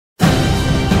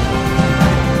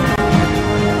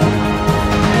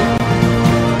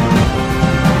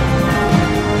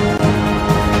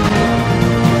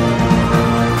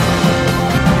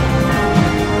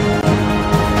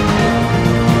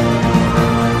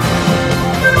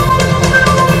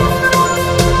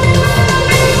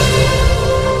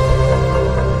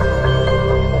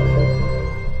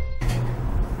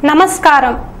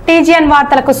నమస్కారం టీజీఎన్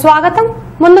వార్తలకు స్వాగతం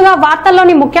ముందుగా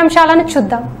వార్తల్లోని ముఖ్యాంశాలను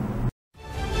చూద్దాం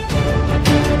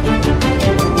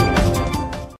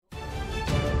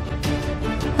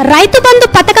రైతు బంధు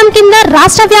పథకం కింద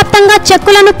రాష్ట్ర వ్యాప్తంగా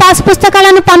చెక్కులను పాస్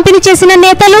పుస్తకాలను పంపిణీ చేసిన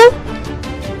నేతలు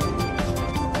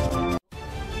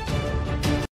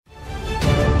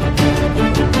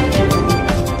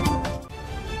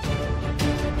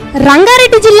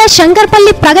రంగారెడ్డి జిల్లా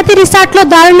శంకర్పల్లి ప్రగతి రిసార్ట్ లో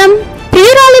దారుణం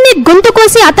ప్రియురాలిని గొంతు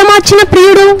కోసి హతమార్చిన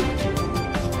ప్రియుడు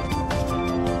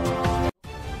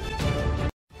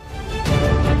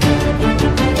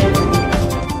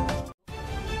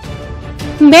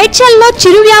మేడ్చల్లో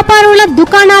చిరు వ్యాపారుల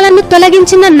దుకాణాలను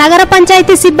తొలగించిన నగర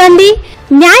పంచాయతీ సిబ్బంది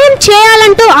న్యాయం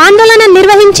చేయాలంటూ ఆందోళన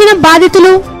నిర్వహించిన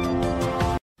బాధితులు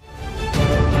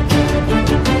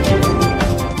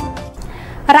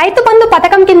రైతు బంధు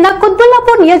పథకం కింద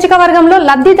కుత్బుల్లాపూర్ నియోజకవర్గంలో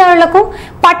లబ్ధిదారులకు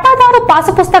పట్టాదారు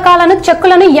పాసు పుస్తకాలను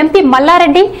చెక్కులను MP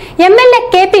Mallareddy MLA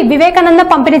KP Vivekananda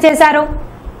పంపిణీ చేశారు.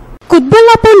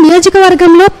 కుత్బుల్లాపూర్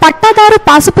నియోజకవర్గంలో పట్టాదారు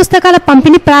పాసు పుస్తకాల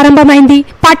పంపిణీ ప్రారంభమైంది.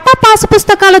 పట్టా పాసు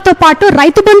పుస్తకాలతో పాటు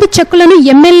రైతు బంధు చెక్కులను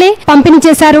ఎమ్మెల్యే పంపిణీ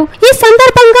చేశారు. ఈ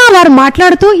సందర్భంగా వారు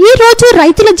మాట్లాడుతూ ఈ రోజు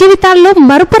రైతుల జీవితాల్లో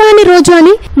మరుపురాని రోజు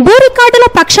అని భూ రికార్డుల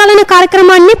ప్రక్షాళన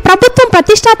కార్యక్రమాన్ని ప్రభుత్వం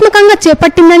ప్రతిష్టాత్మకంగా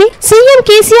చేపట్టిందని సీఎం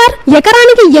కేసీఆర్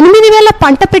ఎకరానికి 8,000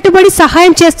 పంట పెట్టుబడి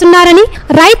సహాయం చేస్తున్నారని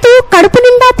రైతు కడుపు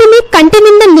నిండా తిని కంటి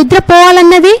నిండా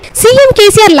నిద్రపోవాలన్నదే సీఎం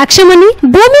కేసీఆర్ లక్ష్యమని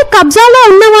భూమి కబ్జాలో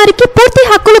ఉన్న వారికి పూర్తి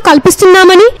హక్కులు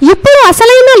కల్పిస్తున్నామని ఇప్పుడు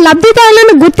అసలైన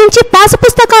లబ్ధిదారులను గుర్తించి పాసు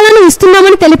పుస్తకాలను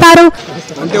ఇస్తున్నామని తెలిపారు.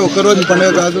 అంటే ఒక రోజు పండుగ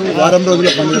కాదు, వారం రోజుల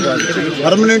పండుగ కాదు,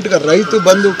 పర్మనెంట్ గా రైతు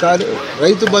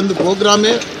బంధు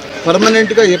ప్రోగ్రామే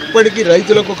పర్మనెంట్ గా ఎప్పటికీ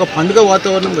రైతులకు ఒక పండుగ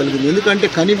వాతావరణం కలిగింది. ఎందుకంటే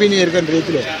కనివిని ఎరగని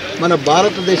రీతిలో మన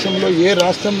భారతదేశంలో ఏ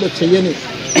రాష్ట్రంలో చేయని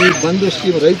ఈ బంధు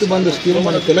స్కీమ్, రైతు బంధు స్కీమ్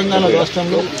మన తెలంగాణ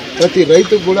రాష్ట్రంలో ప్రతి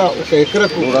రైతుకు కూడా ఒక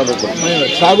ఎకరకు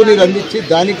సాగునీరు అందించి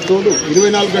దానికి తోడు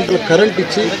 24 గంటల కరెంట్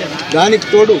ఇచ్చి దానికి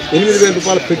తోడు 8,000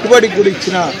 రూపాయల పెట్టుబడికి కూడా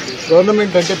ఇచ్చిన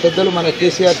గవర్నమెంట్ అంటే పెద్దలు మన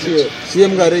కేసీఆర్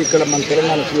సీఎం గారు, ఇక్కడ మన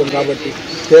తెలంగాణ సీఎం కాబట్టి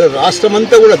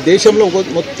రాష్ట్రమంతా కూడా దేశంలో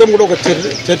మొత్తం కూడా ఒక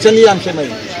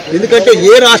చర్చనీయాంశమైంది. ఎందుకంటే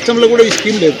ఏ రాష్ట్రంలో కూడా ఈ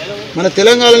స్కీమ్ లేదు. మన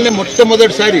తెలంగాణలోనే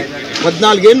మొట్టమొదటిసారి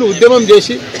 14 ఏళ్ళు ఉద్యమం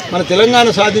చేసి మన తెలంగాణ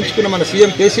సాధించుకున్న మన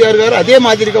సీఎం కేసీఆర్ గారు అదే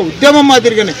మాదిరిగా ఉద్యమం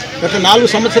మాదిరిగానే గత 4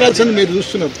 సంవత్సరాల సంది మీరు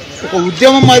చూస్తున్నారు ఒక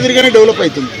ఉద్యమం మాదిరిగానే డెవలప్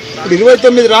అవుతుంది. ఇప్పుడు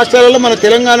 29 రాష్ట్రాలలో మన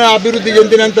తెలంగాణ అభివృద్ధి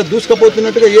చెందినంత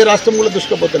దూసుకుపోతున్నట్టుగా ఏ రాష్ట్రం కూడా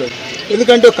దూసుకుపోతలేదు.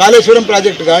 ఎందుకంటే కాళేశ్వరం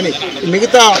ప్రాజెక్టు కానీ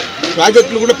మిగతా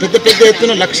ప్రాజెక్టులు కూడా పెద్ద పెద్ద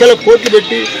ఎత్తున లక్షల కోట్లు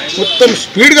పెట్టి మొత్తం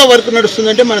స్పీడ్గా వర్క్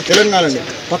నడుస్తుందంటే మన తెలంగాణనే.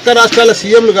 పక్క రాష్ట్రాల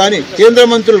సీఎంలు కానీ కేంద్ర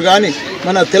మంత్రులు కానీ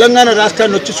మన తెలంగాణ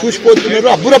రాష్ట్రాన్ని వచ్చి చూసిపోతున్నారు,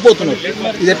 అబ్బురపోతున్నారు.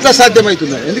 ఇది ఎట్లా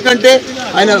సాధ్యమవుతుంది? ఎందుకంటే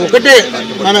ఆయన ఒకటే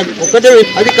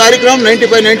అది కార్యక్రమం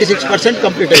 95-96%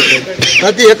 కంప్లీట్ అయిపోయింది.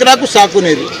 ప్రతి ఎకరాకు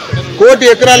సాకునేది 1 కోటి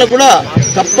ఎకరాలకు కూడా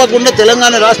తప్పకుండా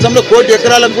తెలంగాణ రాష్ట్రంలో 1 కోటి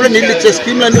ఎకరాలకు కూడా నీళ్ళు ఇచ్చే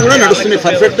స్కీమ్లన్నీ కూడా నడుస్తున్నాయి,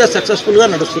 పర్ఫెక్ట్గా సక్సెస్ఫుల్గా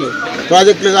నడుస్తున్నాయి.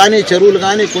 ప్రాజెక్టులు కానీ చెరువులు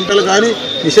కానీ కుంటలు కానీ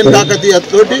మిషన్ కాకతీయ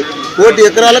తోటి 1 కోటి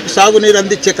ఎకరాలకు సాగునీరు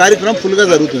అందించే కార్యక్రమం ఫుల్గా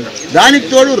జరుగుతుంది. దానికి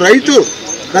తోడు రైతు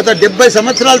గత 70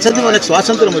 సంవత్సరాల సంది మనకు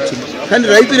స్వాతంత్రం వచ్చింది, కానీ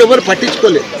రైతులు ఎవరు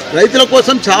పట్టించుకోలేదు. రైతుల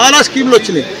కోసం చాలా స్కీములు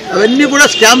వచ్చినాయి, అవన్నీ కూడా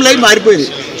స్కామ్లు అయి మారిపోయింది.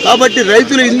 కాబట్టి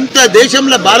రైతులు ఇంత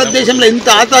దేశంలో భారతదేశంలో ఇంత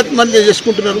ఆత్మహత్య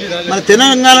చేసుకుంటున్నారు. మన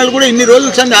తెలంగాణలో కూడా ఇన్ని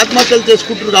రోజుల సంది ఆత్మహత్యలు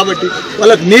చేసుకుంటున్నారు. కాబట్టి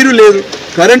వాళ్ళకి నీరు లేదు,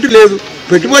 కరెంటు లేదు,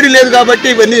 పెట్టుబడి లేదు. కాబట్టి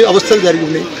ఇవన్నీ అవస్థలు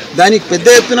జరిగినాయి. దానికి పెద్ద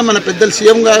ఎత్తున మన పెద్దలు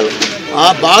సీఎం గారు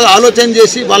బాగా ఆలోచన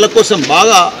చేసి వాళ్ళ కోసం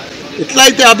బాగా ఎట్లా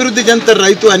అయితే అభివృద్ధి చెందుతారు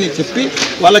రైతు అని చెప్పి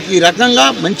వాళ్ళకి ఈ రకంగా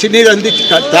మంచి నీరు అందించి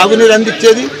తాగునీరు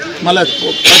అందించేది, మళ్ళీ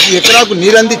ప్రతి ఎకరాకు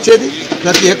నీరు అందించేది,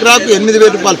 ప్రతి ఎకరాకు 8,000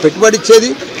 రూపాయలు పెట్టుబడి ఇచ్చేది,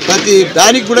 ప్రతి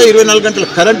దానికి కూడా 24 గంటల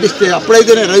కరెంట్ ఇస్తే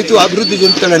అప్పుడైతేనే రైతు అభివృద్ధి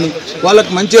చెందుతాడని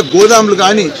వాళ్ళకి మంచిగా గోదాములు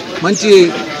కానీ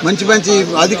మంచి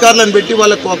అధికారులను పెట్టి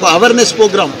వాళ్ళకు ఒక అవేర్నెస్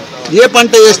ప్రోగ్రామ్, ఏ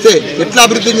పంట వేస్తే ఎట్లా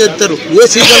అభివృద్ధి చెందుతారు, ఏ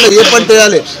సీజన్లో ఏ పంట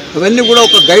వేయాలి, అవన్నీ కూడా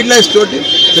ఒక గైడ్ లైన్స్ తోటి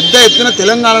పెద్ద ఎత్తున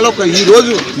తెలంగాణలో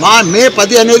ఈరోజు మే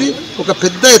 10 అనేది ఒక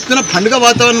పెద్ద ఎత్తున పండుగ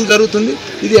వాతావరణం జరుగుతుంది.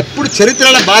 ఇది ఎప్పుడు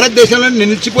చరిత్రలో భారతదేశంలో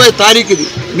నిలిచిపోయే తారీఖు ఇది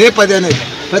మే 10 అనేది.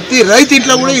 ప్రతి రైతు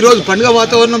ఇంట్లో కూడా ఈరోజు పండుగ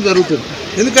వాతావరణం జరుగుతుంది.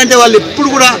 ఎందుకంటే వాళ్ళు ఎప్పుడు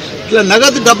కూడా ఇట్లా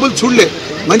నగదు డబ్బులు చూడలే.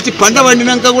 మంచి పంట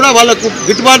పండినాక కూడా వాళ్ళకు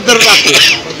గిట్టుబాటు ధర రాలేదు.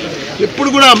 ఎప్పుడు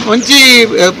కూడా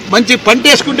మంచి పంట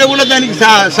వేసుకుంటే కూడా దానికి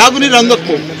సాగునీరు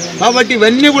అందకపో. కాబట్టి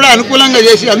ఇవన్నీ కూడా అనుకూలంగా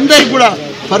చేసి అందరికి కూడా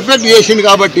పర్ఫెక్ట్ చేసింది.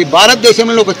 కాబట్టి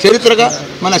భారతదేశంలో ఒక చరిత్రగా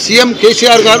మన సీఎం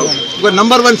కేసీఆర్ గారు ఒక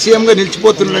నంబర్ 1 సీఎంగా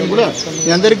నిలిచిపోతున్నారని కూడా మీ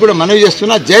అందరికీ కూడా మనవి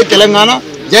చేస్తున్నా. జై తెలంగాణ,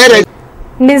 జై రైతు.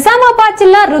 నిజామాబాద్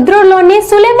జిల్లా రుద్రూర్లోని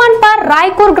సులేమాన్పార్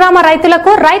రాయ్పూర్ గ్రామ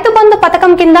రైతులకు రైతు బంధు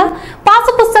పథకం కింద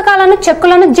పాసు పుస్తకాలను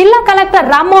చెక్కులను జిల్లా కలెక్టర్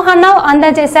రామ్మోహన్ రావు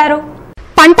అందజేశారు.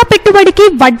 పంట పెట్టుబడికి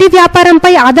వడ్డీ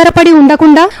వ్యాపారంపై ఆధారపడి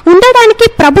ఉండడానికి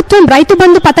ప్రభుత్వం రైతు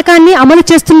బంధు పథకాన్ని అమలు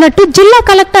చేస్తున్నట్టు జిల్లా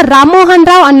కలెక్టర్ రామ్మోహన్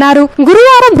రావు అన్నారు.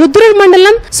 గురువారం రుద్రూర్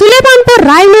మండలం సులేమాన్పూర్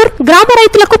రాయనూర్ గ్రామ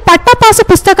రైతులకు పట్టా పాసు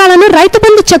పుస్తకాలను రైతు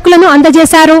బంధు చెక్కులను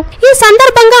అందజేశారు. ఈ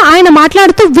సందర్భంగా ఆయన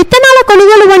మాట్లాడుతూ విత్తనాల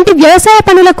కొనుగోలు వంటి వ్యవసాయ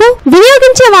పనులకు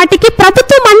వినియోగించే వాటికి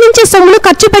ప్రభుత్వం అందించే సొమ్మును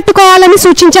ఖర్చు పెట్టుకోవాలని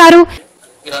సూచించారు.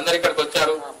 మీరందరూ ఇక్కడికి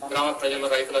వచ్చారు, గ్రామ ప్రజలు,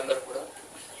 రైతులందరూ కూడా.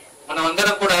 మనం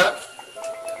అందరం కూడా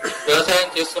వ్యవసాయం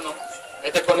చేస్తున్నాం.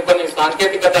 అయితే కొన్ని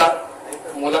సాంకేతికత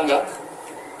మూలంగా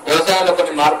వ్యవసాయంలో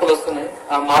కొన్ని మార్పులు వస్తున్నాయి.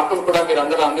 ఆ మార్పులు కూడా మీరు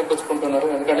అందరూ అందిపుచ్చుకుంటున్నారు.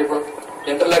 ఎందుకంటే ఇప్పుడు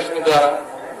యంత్రలక్ష్మి ద్వారా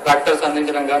ట్రాక్టర్స్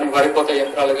అందించడం కానీ, వరి కోత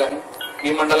యంత్రాలు కానీ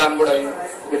మీ మండలాన్ని కూడా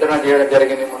వితరణ చేయడం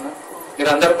జరిగింది మొన్న.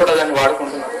 మీరందరూ కూడా దాన్ని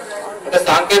వాడుకుంటున్నారు. అంటే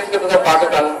సాంకేతికతతో పాటు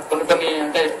కొన్ని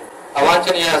అంటే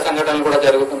అవాంఛనీయ సంఘటనలు కూడా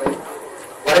జరుగుతున్నాయి.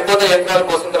 వరికోత యంత్రాలు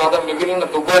పోసిన తర్వాత మిగిలిన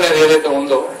దుబ్బు అనేది ఏదైతే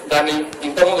ఉందో దాన్ని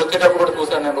ఇంతకుముందు వచ్చేటప్పుడు కూడా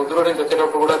చూశాను. నేను రుద్రూరు నుంచి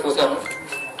వచ్చేటప్పుడు కూడా చూశాను.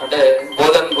 అంటే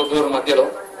బోధన్ రుద్రూరు మధ్యలో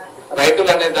రైతులు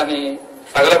అనేది దాన్ని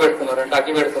తగలబెడుతున్నారు, అంటే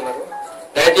అగ్గి పెడుతున్నారు.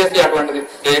 దయచేసి అటువంటిది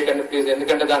చేయకండి ప్లీజ్.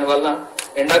 ఎందుకంటే దానివల్ల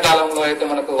ఎండాకాలంలో అయితే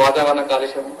మనకు వాతావరణ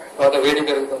కాలుష్యం, తర్వాత వేడి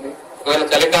పెరుగుతుంది. ఒకవేళ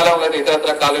చలికాలంలో అయితే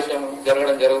ఇతరత్ర కాలుష్యం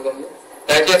జరగడం జరుగుతుంది.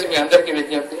 దయచేసి మీ అందరికీ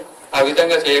విజ్ఞప్తి, ఆ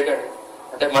విధంగా చేయకండి.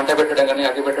 అంటే మంట పెట్టడం కానీ,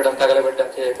 అగ్గి పెట్టడం,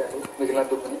 తగలబెట్టడం చేయకండి మిగిలిన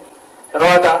దుబ్బుని.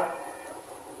 తర్వాత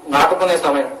నాటుకునే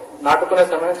సమయం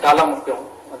చాలా ముఖ్యం.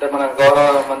 అంటే మన గౌరవ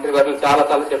మంత్రి గారు చాలా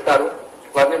సార్లు చెప్పారు.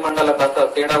 వర్ణి మండల కాస్త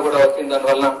తేడా కూడా వచ్చింది,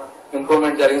 దానివల్ల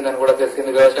ఇంప్రూవ్మెంట్ జరిగిందని కూడా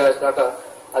తెలిసింది. వ్యవసాయ శాఖ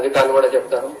అధికారులు కూడా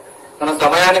చెప్తారు. మనం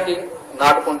సమయానికి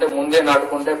నాటుకుంటే, ముందే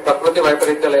నాటుకుంటే ప్రకృతి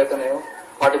వైపరీత్యాలు అయితేనేమో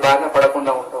వాటి బారిన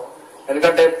పడకుండా ఉంటాం.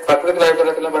 ఎందుకంటే ప్రకృతి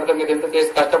వైపరీత్యాలను పడితే మీరు ఎంత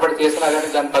కష్టపడి చేసినా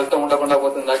కానీ దాని ఫలితం ఉండకుండా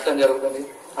పోతుంది, నష్టం జరుగుతుంది,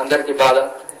 అందరికీ బాధ.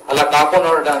 అలా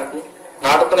కాకుండా ఉండడానికి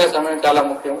నాటుకునే సమయం చాలా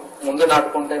ముఖ్యం. ముందు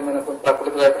నాటుకుంటే మనకు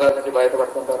ప్రకృతి వైపరీత్యాల నుంచి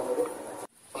బయటపడుతుంటారు. మీరు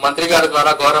మంత్రి గారి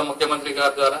ద్వారా, గౌరవ ముఖ్యమంత్రి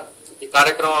గారి ద్వారా ఈ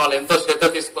కార్యక్రమాలు ఎంతో శ్రద్ధ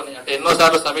తీసుకొని, అంటే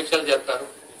ఎన్నోసార్లు సమీక్షలు జరిపారు.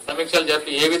 సమీక్షలు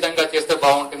జరిపి ఏ విధంగా చేస్తే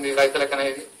బాగుంటుంది రైతులకు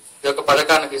అనేది ఈ యొక్క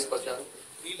పథకాన్ని తీసుకొచ్చారు.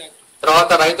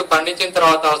 తర్వాత రైతు పండించిన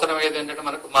తర్వాత అవసరం ఏంటంటే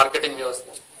మనకు మార్కెటింగ్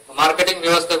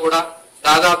వ్యవస్థ కూడా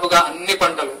దాదాపుగా అన్ని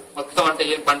పంటలు మొత్తం, అంటే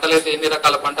ఏ పంటలైతే ఎన్ని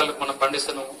రకాల పంటలు మనం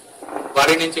పండిస్తున్నాము,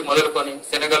 వరి నుంచి మొదలుకొని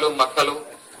శనగలు, మక్కలు,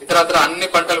 ఇతరత్ర అన్ని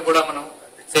పంటలు కూడా మనం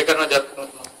సేకరణ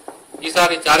జరుపుకుంటున్నాం.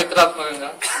 ఈసారి చారిత్రాత్మకంగా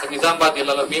నిజామాబాద్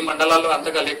జిల్లాలో మీ మండలాల్లో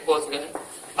అంతగా లేకపోవచ్చు కానీ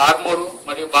ఆర్మూరు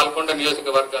మరియు బాల్కొండ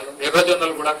నియోజకవర్గాలు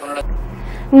ఎర్రజొన్నలు కూడా కొనడం.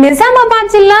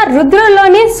 నిజామాబాద్ జిల్లా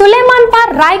రుద్రూర్లోని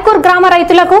సులేమాన్పూర్ రాయ్కూర్ గ్రామ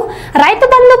రైతులకు రైతు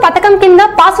బంధు పథకం కింద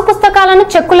పాసు పుస్తకాలను,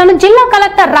 చెక్కులను జిల్లా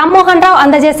కలెక్టర్ రామ్మోహన్ రావు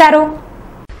అందజేశారు.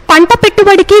 పంట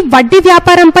పెట్టుబడికి వడ్డీ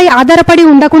వ్యాపారంపై ఆధారపడి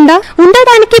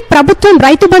ఉండడానికి ప్రభుత్వం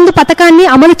రైతు బంధు పథకాన్ని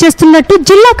అమలు చేస్తున్నట్టు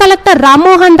జిల్లా కలెక్టర్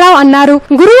రామ్మోహన్ రావు అన్నారు.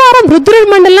 గురువారం రుద్రూర్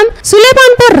మండలం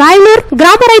సులేమాన్పూర్ రాయనూర్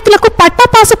గ్రామ రైతులకు పట్టా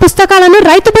పాసు పుస్తకాలను,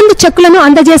 రైతు బంధు చెక్కులను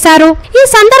అందజేశారు. ఈ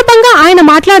సందర్భంగా ఆయన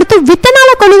మాట్లాడుతూ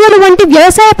విత్తనాల కొనుగోలు వంటి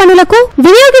వ్యవసాయ పనులకు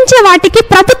వినియోగించే వాటికి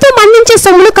ప్రభుత్వం అందించే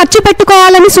సొమ్మును ఖర్చు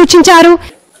పెట్టుకోవాలని సూచించారు.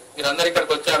 మీరందరూ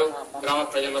ఇక్కడికి వచ్చారు, గ్రామ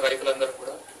ప్రజలు, రైతులందరూ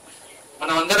కూడా.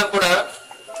 మనం అందరం కూడా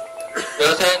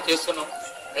వ్యవసాయం చేస్తున్నాం.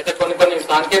 అయితే కొన్ని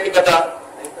సాంకేతికత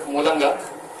మూలంగా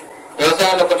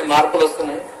వ్యవసాయంలో కొన్ని మార్పులు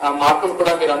వస్తున్నాయి. ఆ మార్పులు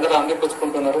కూడా మీరు అందరూ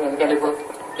అందిపుచ్చుకుంటున్నారు. ఎందుకంటే ఇప్పుడు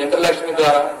యంత్రలక్ష్మి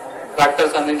ద్వారా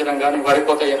ట్రాక్టర్స్ అందించడం కానీ, వరి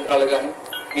కోత యంత్రాలు కానీ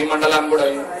మీ మండలాన్ని కూడా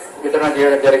వితరణ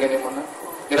చేయడం జరిగింది మొన్న.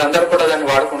 మీరందరూ కూడా దాన్ని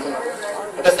వాడుకుంటున్నారు.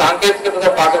 అంటే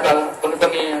సాంకేతికతతో పాటు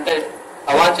కొన్ని అంటే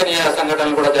అవాంఛనీయ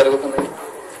సంఘటనలు కూడా జరుగుతున్నాయి.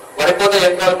 వరికోత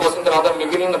యంత్రాలు పోసిన తర్వాత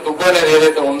మిగిలిన దుబ్బు అనేది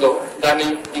ఏదైతే ఉందో దాన్ని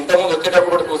ఇంతకుముందు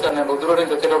వచ్చేటప్పుడు కూడా చూశాను. నేను రుద్రూరు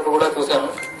నుంచి వచ్చేటప్పుడు కూడా చూశాను.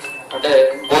 అంటే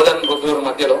బోధన్ రుద్రూరు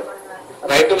మధ్యలో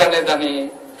రైతులు అనేది దాన్ని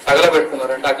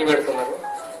తగలబెడుతున్నారు, అంటే అగ్గి పెడుతున్నారు.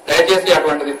 దయచేసి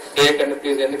అటువంటిది చేయకండి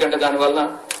ప్లీజ్. ఎందుకంటే దానివల్ల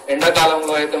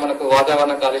ఎండాకాలంలో అయితే మనకు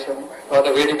వాతావరణ కాలుష్యం, తర్వాత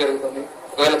వేడి పెరుగుతుంది.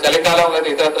 ఒకవేళ చలికాలంలో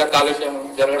అయితే ఇతరత్ర కాలుష్యం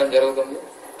జరగడం జరుగుతుంది.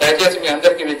 దయచేసి మీ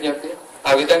అందరికీ విజ్ఞప్తి,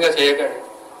 ఆ విధంగా చేయకండి.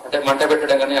 అంటే మంట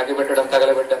పెట్టడం కానీ, అగ్గి పెట్టడం,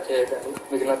 తగలబెట్టడం చేయకండి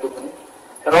మిగిలిన దుబ్బుని.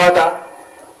 తర్వాత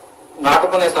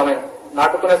నాటుకునే సమయం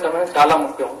చాలా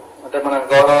ముఖ్యం. అంటే మన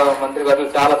గౌరవ మంత్రి గారు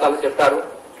చాలా సార్లు చెప్పారు.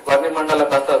 వర్ణి మండల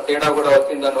కాస్త తేడా కూడా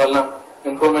వచ్చింది, దానివల్ల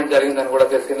ఇంప్రూవ్మెంట్ జరిగిందని కూడా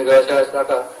తెలిసింది. వ్యవసాయ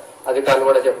శాఖ అధికారులు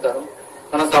కూడా చెప్తారు.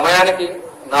 మనం సమయానికి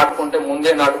నాటుకుంటే,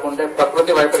 ముందే నాటుకుంటే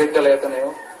ప్రకృతి వైపరీత్యాలు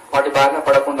అయితేనేమో వాటి బారిన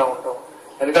పడకుండా ఉంటాం.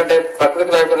 ఎందుకంటే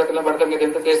ప్రకృతి వైపరీత్యాలను పడితే మీరు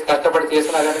ఎంత కష్టపడి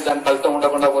చేసినా కానీ దాని ఫలితం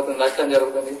ఉండకుండా పోతుంది, నష్టం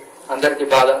జరుగుతుంది, అందరికీ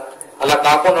బాధ. అలా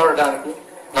కాకుండా ఉండడానికి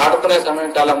నాటుకునే సమయం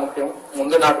చాలా ముఖ్యం.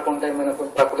 ముందు నాటుకుంటే మనకు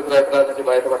ప్రకృతి వైపరీత్యాల నుంచి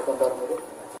బయటపడుతుంటారు. మీరు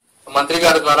మంత్రి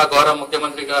గారి ద్వారా, గౌరవ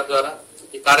ముఖ్యమంత్రి గారి ద్వారా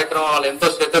ఈ కార్యక్రమాలు ఎంతో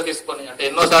శ్రద్ధ తీసుకొని, అంటే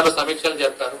ఎన్నోసార్లు సమీక్షలు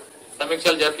జరిపారు.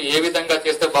 సమీక్షలు జరిపి ఏ విధంగా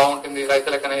చేస్తే బాగుంటుంది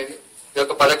రైతులకు అనేది ఈ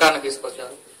యొక్క పథకాన్ని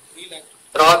తీసుకొచ్చారు.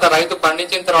 తర్వాత రైతు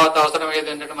పండించిన తర్వాత అవసరం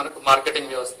ఏంటంటే మనకు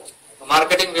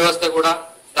మార్కెటింగ్ వ్యవస్థ కూడా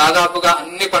దాదాపుగా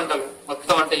అన్ని పంటలు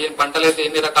మొత్తం, అంటే ఏ పంటలైతే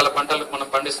ఎన్ని రకాల పంటలు మనం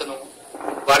పండిస్తున్నాము,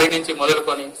 వరి నుంచి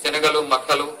మొదలుకొని శనగలు,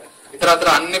 మక్కలు, ఇతరత్ర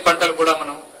అన్ని పంటలు కూడా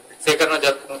మనం సేకరణ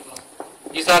జరుపుకుంటున్నాం.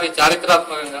 ఈసారి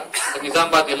చారిత్రాత్మకంగా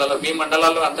నిజామాబాద్ జిల్లాలో మీ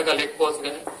మండలాల్లో అంతగా లేకపోవచ్చు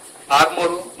కానీ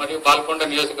ఆర్మూరు మరియు బాల్కొండ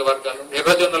నియోజకవర్గాలు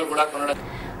ఎర్రజొన్నలు కూడా కొనడం.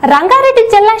 రంగారెడ్డి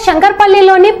జిల్లా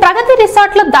శంకర్పల్లిలోని ప్రగతి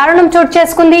రిసార్ట్ లో దారుణం చోటు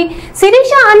చేసుకుంది.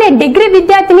 శిరీష అనే డిగ్రీ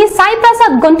విద్యార్థిని సాయి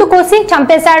ప్రసాద్ గొంతు కోసి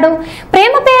చంపేశాడు.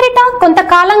 ప్రేమ పేరిట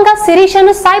కొంతకాలంగా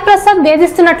శిరీషను సాయి ప్రసాద్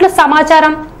వేధిస్తున్నట్లు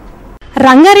సమాచారం.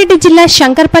 రంగారెడ్డి జిల్లా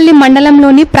శంకర్పల్లి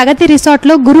మండలంలోని ప్రగతి రిసార్ట్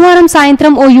లో గురువారం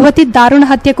సాయంత్రం ఓ యువతి దారుణ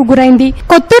హత్యకు గురైంది.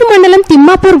 కొత్తూరు మండలం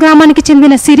తిమ్మాపూర్ గ్రామానికి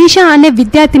చెందిన శిరీష అనే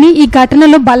విద్యార్థిని ఈ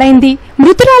ఘటనలో బలైంది.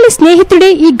 మృతురాలి స్నేహితుడే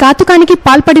ఈ ఘాతుకానికి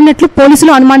పాల్పడినట్లు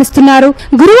పోలీసులు అనుమానిస్తున్నారు.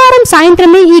 గురువారం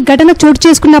సాయంత్రమే ఈ ఘటన చోటు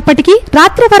చేసుకున్నప్పటికీ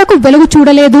రాత్రి వరకు వెలుగు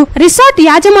చూడలేదు. రిసార్ట్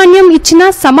యాజమాన్యం ఇచ్చిన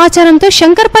సమాచారంతో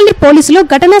శంకర్పల్లి పోలీసులు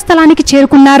ఘటనా స్థలానికి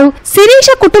చేరుకున్నారు. శిరీష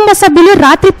కుటుంబ సభ్యులు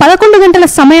రాత్రి 11 గంటల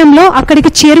సమయంలో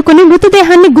అక్కడికి చేరుకుని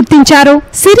మృతదేహాన్ని గుర్తించారు.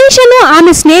 శిరీషను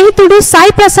ఆమె స్నేహితుడు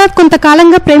సాయి ప్రసాద్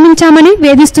కొంతకాలంగా ప్రేమించామని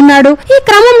వేధిస్తున్నాడు. ఈ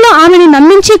క్రమంలో ఆమెను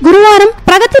నమ్మించి గురువారం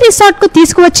ప్రగతి రిసార్ట్ కు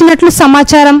తీసుకువచ్చినట్లు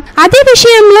సమాచారం. అదే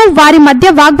విషయంలో వారి మధ్య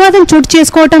వాగ్వాదం చోటు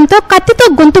చేసుకోవడంతో కత్తితో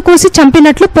గొంతు కోసి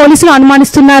చంపినట్లు పోలీసులు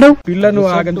అనుమానిస్తున్నారు. పిల్లను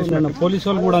పోలీసు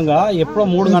వాళ్ళు కూడా ఎప్పుడో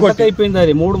 3 గంటలకు అయిపోయింది.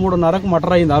 అది 3:30కు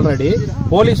మటర్ అయింది ఆల్రెడీ.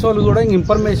 పోలీసు వాళ్ళు కూడా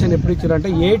ఇన్ఫర్మేషన్ ఎప్పుడు ఇచ్చారంటే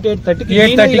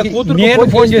 8:30కి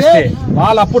ఫోన్ చేస్తే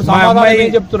వాళ్ళు అప్పుడు సమాధానం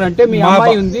ఏం చెప్తున్నారంటే మీ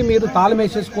అమ్మాయి ఉంది, మీరు తాళం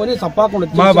వేసేసుకొని తప్పకుండా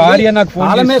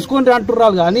తాళం వేసుకొని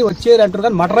అంటున్నారు కానీ వచ్చేది అంటారు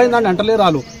కానీ మటర్ అయిందని అంటలేరు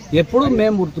వాళ్ళు. ఎప్పుడు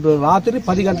మేము రాత్రి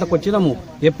 10 గంటలకు వచ్చినాము,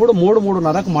 ఎప్పుడు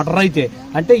 3:30కు మటర్ అయితే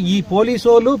అంటే ఈ పోలీసు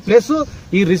వాళ్ళు ప్లస్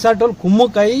ఈ రిసార్ట్ వాళ్ళు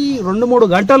కుమ్ముకై 2-3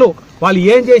 గంటలు వాళ్ళు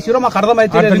ఏం చేసిరో మాకు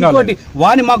అర్థమైతే. ఇంకోటి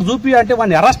వాడిని మాకు చూపి అంటే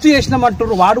వాడిని అరెస్ట్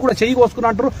చేసినామంటారు, వాడు కూడా చెయ్యి కోసుకుని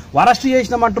అంటారు, అరెస్ట్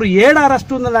చేసినామంటారు. ఏడ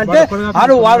అరెస్ట్ ఉందంటే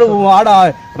వాడు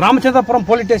రామచంద్రపురం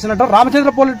పోలీస్ స్టేషన్ అంటారు,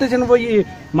 రామచంద్ర పోలీస్ స్టేషన్ పోయి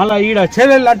మళ్ళీ ఈడ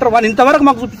చేయలేదు అంటారు. వాడిని ఇంతవరకు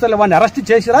మాకు చూపిస్తలే. వాడిని అరెస్ట్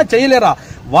చేసిరా చేయలేరా?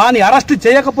 వాని అరెస్ట్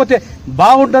చేయకపోతే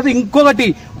బాగుంటది. ఇంకొకటి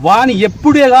వాని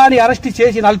ఎప్పుడే గాని అరెస్ట్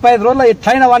చేసి 45 రోజుల్లో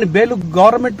ఎట్లయినా వాని బెయిల్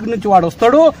గవర్నమెంట్ నుంచి వాడు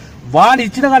వస్తాడు. వాడు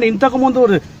ఇచ్చిన కానీ ఇంతకు ముందు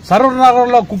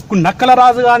సర్వనగరంలో నక్కల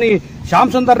రాజు గాని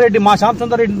శ్యామ్ సుందర్ రెడ్డి, మా శ్యామ్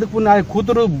సుందర్ రెడ్డి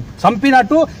కూతురు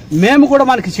చంపినట్టు మేము కూడా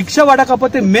మనకి శిక్ష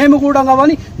పడకపోతే మేము కూడా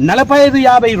కానీ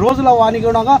 45-50 రోజుల వానికి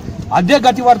కూడా అదే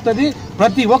గతి పడుతుంది.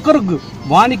 ప్రతి ఒక్కరు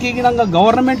వానికి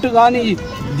గవర్నమెంట్ గాని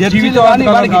జడ్జీలు కానీ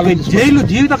వానికి జైలు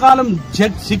జీవితకాలం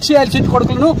శిక్ష వేయాల్సిన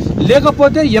కొడుకులను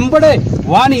లేకపోతే ఎంబడే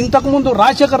వాని ఇంతకు ముందు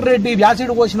రాజశేఖర్ రెడ్డి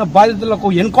యాసిడ్ కోసిన బాధితులకు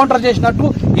ఎన్కౌంటర్ చేసినట్టు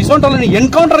ఇసొంటలని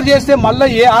ఎన్కౌంటర్ చేస్తే మళ్ళీ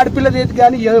ఏ ఆడపిల్ల చేతి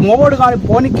కానీ ఏ మొగోడు కానీ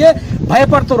పోనీకే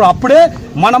భయపడుతున్నారు. అప్పుడే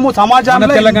మనము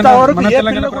సమాజంలో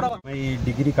ఈ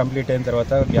డిగ్రీ కంప్లీట్ అయిన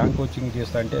తర్వాత బ్యాంక్ కోచింగ్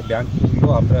చేస్తా అంటే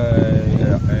బ్యాంకులో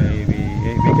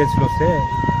వేకెన్సీలు వస్తే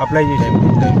అప్లై చేసాము.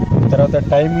 తర్వాత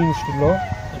టైమింగ్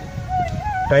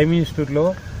ఇన్స్టిట్యూట్లో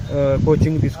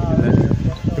కోచింగ్ తీసుకుంటుందండి.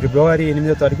 ఫిబ్రవరి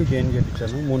 8వ తారీఖు జాయిన్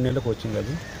చేయించాను. 3 నెలల కోచింగ్.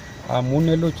 అది ఆ 3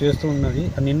 నెలలు చేస్తూ ఉన్నది.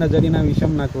 నిన్న జరిగిన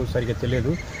విషయం నాకు సరిగ్గా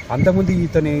తెలియదు. అంతకుముందు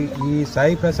ఈ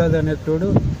సాయి ప్రసాద్ అనేటోడు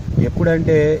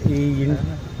ఎప్పుడంటే ఈ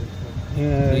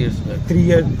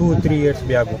 3 ఇయర్స్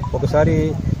బ్యాక్ ఒకసారి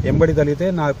ఎంబడి తగిలితే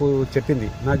నాకు చెప్పింది.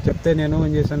 నాకు చెప్తే నేను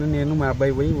ఏం చేశాను, నేను మా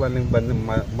అబ్బాయి పోయి వాళ్ళని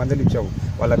మందులు ఇచ్చాము.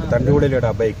 వాళ్ళకి తండ్రి కూడా లేడు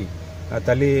అబ్బాయికి,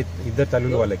 తల్లి 2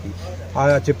 తల్లులు వాళ్ళకి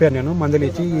చెప్పాను. నేను మందులు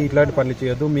ఇచ్చి ఇట్లాంటి పనులు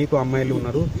చేయొద్దు, మీకు అమ్మాయిలు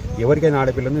ఉన్నారు, ఎవరికైనా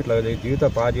ఆడపిల్లను ఇట్లా జీవితం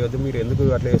చేయొద్దు, మీరు ఎందుకు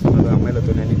అట్లా చేస్తున్నారు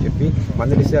అమ్మాయిలతో అని చెప్పి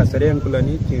మందులు ఇస్తే సరే అంకుల్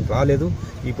అని రాలేదు.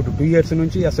 ఇప్పుడు 2 ఇయర్స్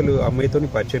నుంచి అసలు అమ్మాయితో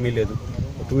పరిచయమే లేదు.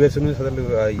 2 ఇయర్స్ నుంచి అసలు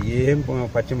ఏం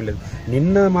పరిచయం లేదు.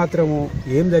 నిన్న మాత్రము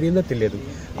ఏం జరిగిందో తెలియదు.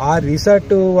 ఆ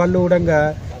రిసార్ట్ వాళ్ళు కూడా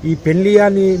ఈ పెళ్లి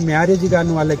కానీ మ్యారేజ్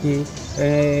కానీ వాళ్ళకి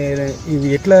ఇవి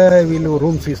ఎట్లా వీళ్ళు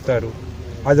రూమ్స్ ఇస్తారు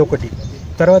అదొకటి.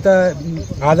 తర్వాత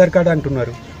ఆధార్ కార్డు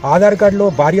అంటున్నారు. ఆధార్ కార్డులో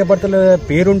భార్యాభర్తల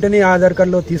పేరుంటేనే ఆధార్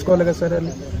కార్డులో తీసుకోవాలి కదా సార్,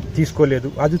 అని తీసుకోలేదు,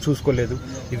 అది చూసుకోలేదు.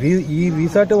 ఈ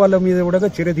రిసార్ట్ వాళ్ళ మీద కూడా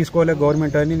చర్య తీసుకోవాలి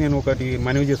గవర్నమెంట్ అని నేను ఒకటి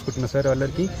మనవి చేసుకుంటున్నాను సార్.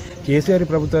 వాళ్ళకి కేసీఆర్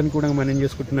ప్రభుత్వానికి కూడా మనవి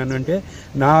చేసుకుంటున్నాను. అంటే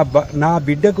నా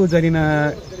బిడ్డకు జరిగిన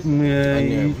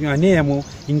అన్యాయము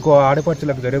ఇంకో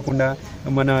ఆడపడుచులకు జరగకుండా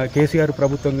మన కేసీఆర్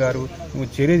ప్రభుత్వం గారు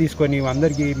చర్య తీసుకొని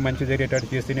అందరికీ మంచి జరిగేటట్టు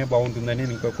చేస్తేనే బాగుంటుందని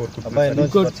నేను కోరుకుంటున్నాను.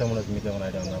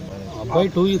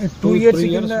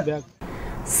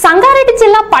 సంగారెడ్డి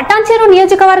జిల్లా పటాన్చెరు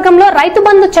నియోజకవర్గంలో రైతు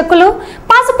బంధు చెక్కులు,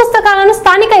 పాసు పుస్తకాలను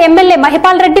స్థానిక ఎమ్మెల్యే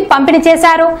మహిపాల్ రెడ్డి పంపిణీ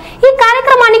చేశారు. ఈ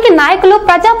కార్యక్రమానికి నాయకులు,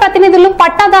 ప్రజాప్రతినిధులు,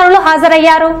 పట్టాదారులు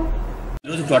హాజరయ్యారు.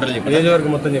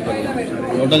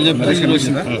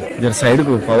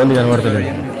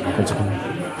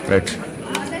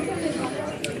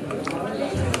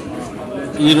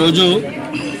 ఈరోజు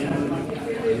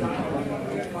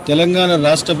తెలంగాణ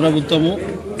రాష్ట్ర ప్రభుత్వము,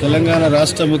 తెలంగాణ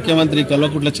రాష్ట్ర ముఖ్యమంత్రి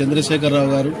కల్వకుంట్ల చంద్రశేఖరరావు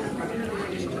గారు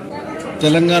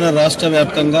తెలంగాణ రాష్ట్ర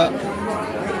వ్యాప్తంగా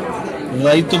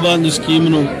రైతు బంధు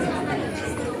స్కీమును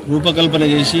రూపకల్పన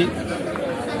చేసి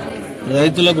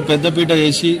రైతులకు పెద్దపీట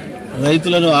వేసి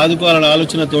రైతులను ఆదుకోవాలనే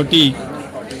ఆలోచనతోటి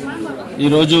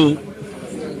ఈరోజు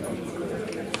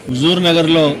హుజూర్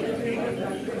నగర్లో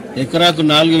ఎకరాకు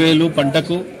 4,000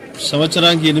 పంటకు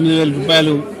సంవత్సరానికి 8,000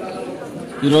 రూపాయలు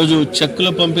ఈరోజు చెక్కుల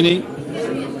పంపిణీ,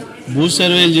 భూ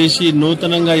సర్వేలు చేసి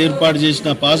నూతనంగా ఏర్పాటు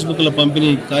చేసిన పాస్బుక్ల పంపిణీ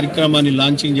కార్యక్రమాన్ని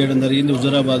లాంచింగ్ చేయడం జరిగింది.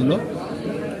 హుజూరాబాద్లో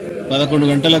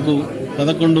 11 గంటలకు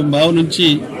 11:15 నుంచి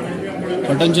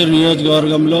పటాన్చెరు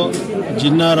నియోజకవర్గంలో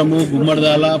జిన్నారము,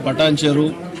 గుమ్మడిదాల, పటాన్చెరు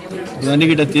ఇవన్నీ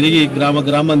గిట్ట తిరిగి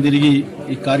గ్రామం తిరిగి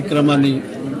ఈ కార్యక్రమాన్ని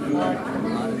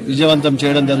విజయవంతం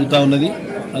చేయడం జరుగుతూ ఉన్నది.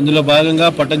 అందులో భాగంగా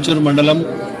పటాన్చెరు మండలం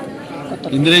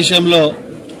ఇంద్రేశంలో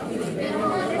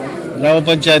గ్రామ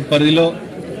పంచాయత్ పరిధిలో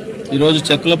ఈరోజు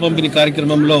చెక్కుల పంపిణీ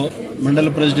కార్యక్రమంలో మండల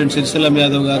ప్రెసిడెంట్ సిరిసెల్లం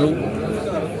యాదవ్ గారు,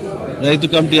 రైతు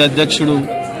కమిటీ అధ్యక్షుడు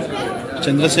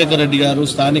చంద్రశేఖర్ రెడ్డి గారు,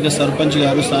 స్థానిక సర్పంచ్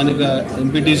గారు, స్థానిక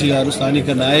ఎంపీటీసీ గారు, స్థానిక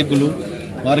నాయకులు,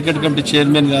 మార్కెట్ కమిటీ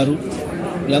చైర్మన్ గారు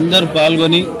వీళ్ళందరూ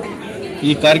పాల్గొని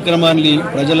ఈ కార్యక్రమాన్ని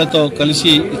ప్రజలతో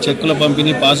కలిసి చెక్కుల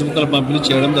పంపిణీ, పాస్బుక్ల పంపిణీ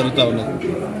చేయడం జరుగుతూ ఉన్నది.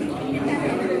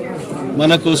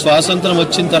 మనకు స్వాతంత్రం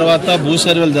వచ్చిన తర్వాత భూ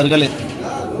సర్వేలు జరగలేదు.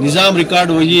 నిజాం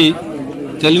రికార్డు పోయి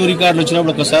తెలుగు రికార్డులు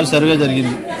వచ్చినప్పుడు ఒకసారి సర్వే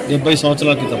జరిగింది 70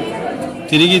 సంవత్సరాల క్రితం.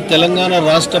 తిరిగి తెలంగాణ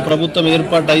రాష్ట్ర ప్రభుత్వం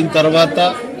ఏర్పాటు అయిన తర్వాత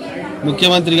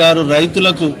ముఖ్యమంత్రి గారు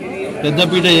రైతులకు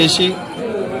పెద్దపీట చేసి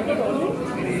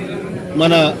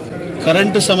మన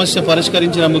కరెంటు సమస్య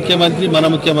పరిష్కరించిన ముఖ్యమంత్రి మన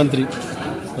ముఖ్యమంత్రి.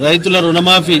 రైతుల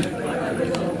రుణమాఫీ,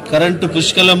 కరెంటు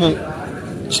పుష్కలము,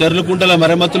 చెర్లు కుంటల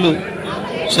మరమ్మతులు,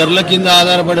 చెర్ల కింద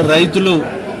ఆధారపడే రైతులు,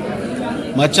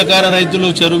 మత్స్యకార రైతులు,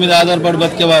 చెరువు మీద ఆధారపడి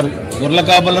బతికేవారు, గొర్రెల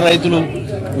కాపల రైతులు,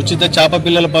 ఉచిత చేప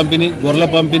పిల్లల పంపిణీ, గొర్రెల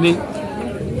పంపిణీ,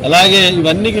 అలాగే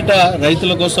ఇవన్నీ గిట్ట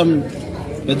రైతుల కోసం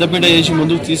పెద్దపీట చేసి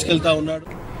ముందుకు తీసుకెళ్తా ఉన్నాడు.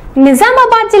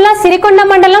 నిజామాబాద్ జిల్లా సిరికొండ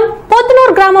మండలం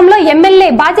పోతునూరు గ్రామంలో ఎమ్మెల్యే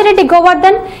బాజిరెడ్డి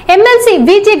గోవర్ధన్, ఎమ్మెల్సీ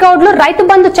విజీ గౌడ్లు రైతు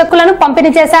బంధు చెక్కులను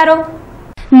పంపిణీ చేశారు.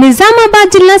 నిజామాబాద్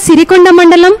జిల్లా సిరికొండ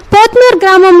మండలం పోత్నూర్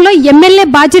గ్రామంలో ఎమ్మెల్యే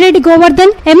బాజిరెడ్డి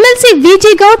గోవర్ధన్, ఎమ్మెల్సీ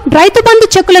విజీ గౌడ్ రైతు బంధు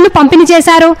చెక్కులను పంపిణీ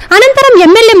చేశారు. అనంతరం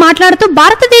ఎమ్మెల్యే మాట్లాడుతూ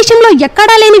భారతదేశంలో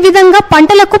ఎక్కడా లేని విధంగా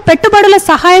పంటలకు పెట్టుబడుల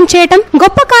సహాయం చేయడం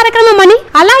గొప్ప కార్యక్రమమని,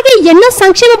 అలాగే ఎన్నో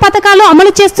సంక్షేమ పథకాలు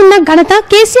అమలు చేస్తున్న ఘనత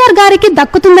కేసీఆర్ గారికి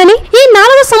దక్కుతుందని, ఈ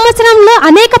 4 సంవత్సరంలో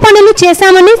అనేక పనులు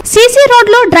చేశామని, సీసీ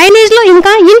రోడ్లు, డ్రైనేజ్లు,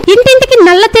 ఇంకా ఇంటింటికి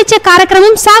నల్ల తెచ్చే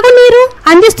కార్యక్రమం, సాగునీరు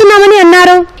అందిస్తున్నామని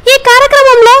అన్నారు. ఈ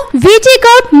కార్యక్రమంలో విజీ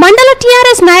గౌడ్, మండల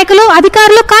టీఆర్ఎస్ నాయకులు,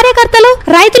 అధికారులు, కార్యకర్తలు,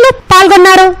 రైతులు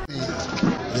పాల్గొన్నారు.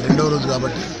 రెండో రోజు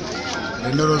కాబట్టి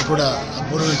రెండో రోజు కూడా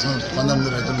అపూర్వమైన స్పందన ఉంది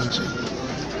రైతుల నుంచి.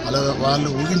 అలాగే వాళ్ళు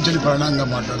ఊహించని పరిణామంగా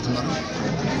మాట్లాడుతున్నారు.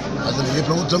 అసలు ఏ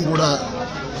ప్రభుత్వం కూడా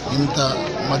ఇంత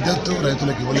మద్దతు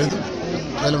రైతులకు ఇవ్వలేదు.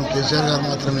 కేవలం కేసీఆర్ గారు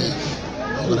మాత్రమే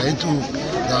ఒక రైతు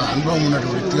అనుభవం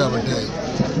ఉన్నటువంటి వ్యక్తి కాబట్టి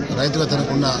రైతుగా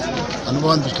తనకున్న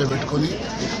అనుభవాన్ని దృష్టిలో పెట్టుకొని,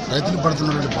 రైతులు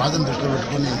పడుతున్నటువంటి బాధను దృష్టిలో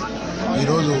పెట్టుకొని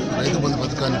ఈరోజు రైతు బంధు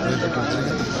పథకాన్ని ప్రవేశపెట్టడం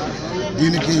జరిగింది.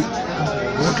 దీనికి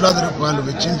కోట్లాది రూపాయలు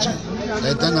వెచ్చించి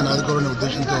రైతాంగాన్ని ఆదుకోవాలనే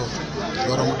ఉద్దేశంతో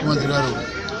గౌరవ ముఖ్యమంత్రి గారు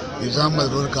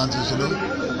నిజామాబాద్ రూరల్ కాన్స్టిట్యూన్సీలో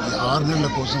 6 నెలల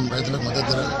కోసం రైతులకు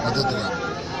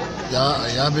మద్దతుగా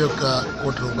 51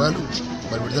 కోట్ల రూపాయలు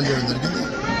మరి విడుదల చేయడం జరిగింది.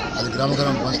 అది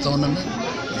గ్రామం పంచుతూ ఉన్నాము.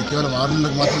 ఇది కేవలం 6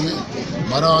 నెలలకు మాత్రమే.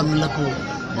 మరో 6 నెలలకు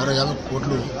మరో 50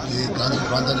 కోట్లు ఈ గాంధీ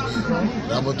ప్రాంతానికి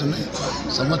రాబోతున్నాయి.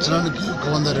 సంవత్సరానికి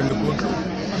 102 కోట్లు,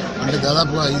 అంటే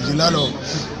దాదాపుగా ఈ జిల్లాలో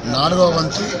 4వ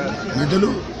వంతు నిధులు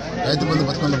రైతు బంధు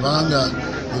పథకంలో భాగంగా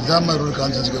నిజామాబాద్ రూరల్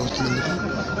కాన్స్టిట్యూన్సీగా వస్తున్నందుకు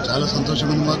చాలా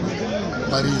సంతోషంగా ఉంది మాకు.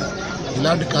 మరి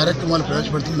ఇలాంటి కార్యక్రమాలు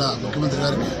ప్రవేశపెడుతున్న ముఖ్యమంత్రి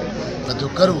గారికి ప్రతి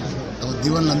ఒక్కరూ తమ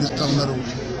దీవెనలు అందిస్తూ ఉన్నారు.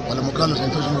 వాళ్ళ ముఖాలు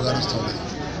సంతోషంగా కానిస్తూ ఉన్నది.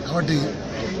 కాబట్టి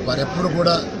వారు ఎప్పుడు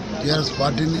కూడా టీఆర్ఎస్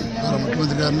పార్టీని, గౌరవ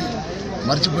ముఖ్యమంత్రి గారిని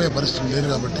మర్చిపోయే పరిస్థితులు లేరు.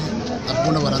 కాబట్టి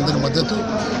తప్పకుండా వారందరి మద్దతు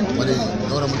మరి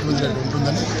గౌరవ ముఖ్యమంత్రి గారికి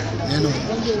ఉంటుందని నేను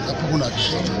తప్పకుండా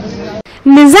ఆశిస్తున్నాను.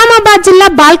 నిజామాబాద్ జిల్లా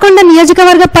బాల్కొండ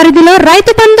నియోజకవర్గ పరిధిలో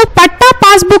రైతు బంధు పట్టా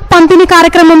పాస్బుక్ పంపిణీ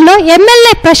కార్యక్రమంలో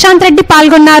ఎమ్మెల్యే ప్రశాంత్ రెడ్డి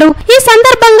పాల్గొన్నారు. ఈ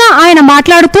సందర్భంగా ఆయన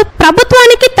మాట్లాడుతూ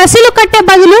ప్రభుత్వానికి తసిలు కట్టే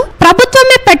బదులు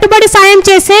ప్రభుత్వమే పెట్టుబడి సాయం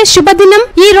చేసే శుభదినం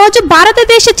ఈ రోజు.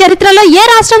 భారతదేశ చరిత్రలో ఏ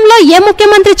రాష్ట్రంలో ఏ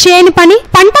ముఖ్యమంత్రి చేయని పని,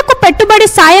 పంటకు పెట్టుబడి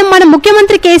సాయం మన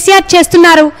ముఖ్యమంత్రి కేసీఆర్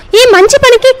చేస్తున్నారు. ఈ మంచి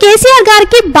పనికి కేసీఆర్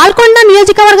గారికి బాల్కొండ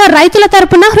నియోజకవర్గ రైతుల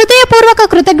తరపున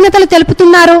హృదయపూర్వక కృతజ్ఞతలు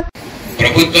తెలుపుతున్నారు.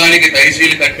 ప్రభుత్వానికి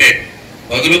తహసీలు కట్టే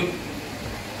బదులు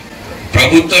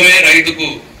ప్రభుత్వమే రైతుకు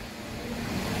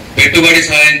పెట్టుబడి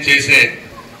సాయం చేసే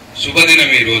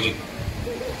శుభదినం ఈ రోజు.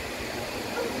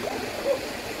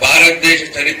 భారతదేశ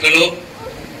చరిత్రలో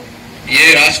ఏ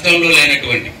రాష్ట్రంలో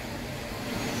లేనటువంటి,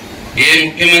 ఏ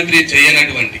ముఖ్యమంత్రి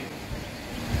చేయనటువంటి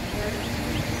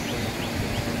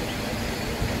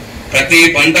ప్రతి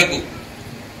పంటకు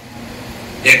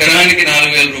ఎకరానికి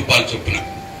 4,000 రూపాయలు చొప్పున,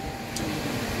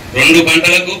 2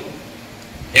 పంటలకు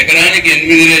ఎకరానికి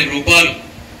 8,000 రూపాయలు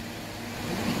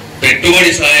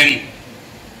పెట్టుబడి సాయం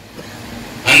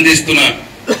అందిస్తున్న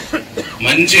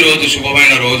మంచి రోజు,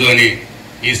 శుభమైన రోజు అని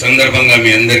ఈ సందర్భంగా మీ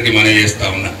అందరికీ మనవి చేస్తా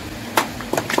ఉన్నా.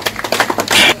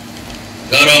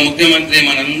 గౌరవ ముఖ్యమంత్రి,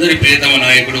 మనందరి ప్రియతమ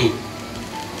నాయకుడు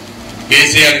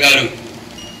కేసీఆర్ గారు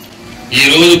ఈ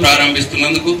రోజు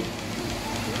ప్రారంభిస్తున్నందుకు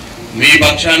మీ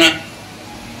పక్షాన,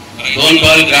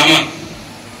 దోన్పాల్ గ్రామ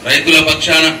రైతుల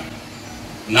పక్షాన,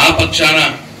 నా పక్షాన,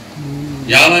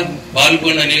 యావత్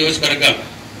పాల్గొండ నియోజకవర్గ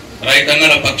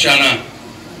రైతన్నల పక్షాన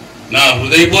నా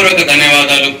హృదయపూర్వక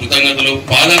ధన్యవాదాలు, కృతజ్ఞతలు,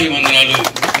 పాదాభివందనాలు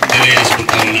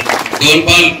తెలియజేసుకుంటా ఉన్నా.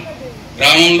 దోన్పాల్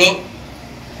గ్రామంలో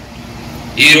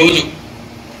ఈరోజు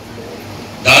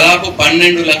దాదాపు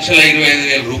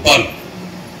 12,20,000 రూపాయలు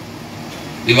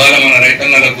ఇవాళ మన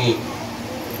రైతన్నలకు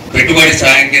పెట్టుబడి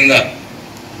సాయం కింద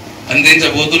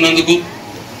అందించబోతున్నందుకు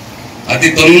అతి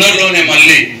తొందరలోనే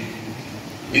మళ్ళీ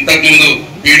ఇంతకుముందు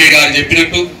పీడీ గారు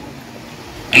చెప్పినట్టు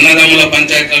అన్నదమ్ముల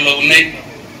పంచాయతీలలో ఉన్నాయి,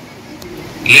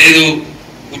 లేదు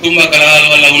కుటుంబ కలహాల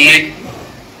వల్ల ఉన్నాయి,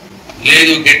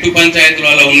 లేదు గెట్టు పంచాయతీల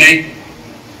వల్ల ఉన్నాయి,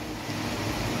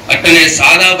 అట్టనే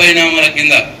సాదా బైనామాల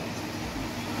కింద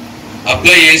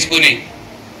అప్లై చేసుకొని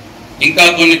ఇంకా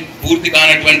కొన్ని పూర్తి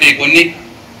కానటువంటి కొన్ని,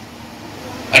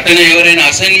 అట్టనే ఎవరైనా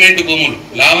అసైన్మెంట్ భూములు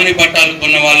లావణి పట్టాలు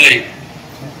కొన్న వాళ్ళే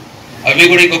అవి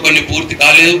కూడా ఇంకా కొన్ని పూర్తి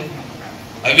కాలేదు,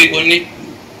 అవి కొన్ని,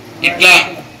 ఇట్లా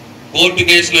కోర్టు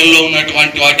కేసులలో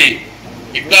ఉన్నటువంటి వాటి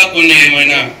ఇట్లా కొన్ని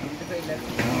ఏమైనా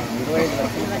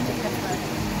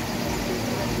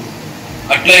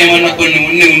అట్లా ఏమన్నా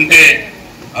కొన్ని ఉంటే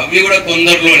అవి కూడా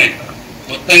తొందరలోనే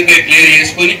మొత్తంగా క్లియర్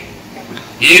చేసుకొని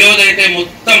ఈ రోజైతే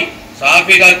మొత్తం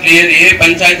సాఫీగా క్లియర్, ఏ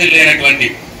పంచాయతీలు లేనటువంటి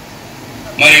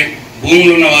మరి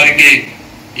భూములు ఉన్న వారికి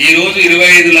ఈ రోజు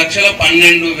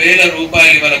 25,12,000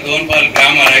 రూపాయలు ఇవాళ దోన్పాల్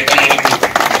గ్రామ రైతన్నలకు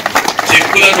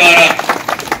చెక్కుల ద్వారా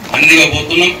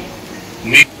అందివ్వబోతున్నాం.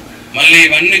 మళ్ళీ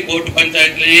ఇవన్నీ కోర్టు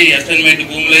పంచాయతీలయ్యి, అసైన్మెంట్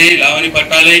భూములయ్యి, లావణి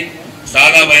పట్టాలయ్యి,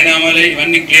 సాదా బైనామాలయ్యి,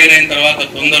 ఇవన్నీ క్లియర్ అయిన తర్వాత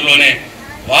తొందరలోనే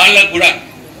వాళ్ళకు కూడా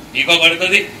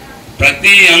ఇవ్వబడుతుంది.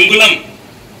 ప్రతి అంగుళం,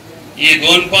 ఈ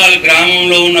దోన్పాల్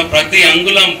గ్రామంలో ఉన్న ప్రతి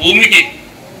అంగుళం భూమికి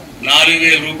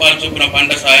 4,000 రూపాయల చొప్పున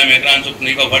పంట సాయం ఎకరాన్ని చొప్పున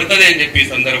ఇవ్వబడుతుంది అని చెప్పి ఈ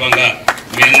సందర్భంగా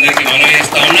మీ అందరికీ మనవి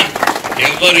చేస్తా ఉన్నా.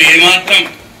 ఎవ్వరు ఏమాత్రం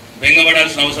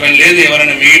బెంగపడాల్సిన అవసరం లేదు.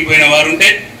 ఎవరైనా మిగిలిపోయిన వారు ఉంటే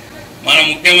మన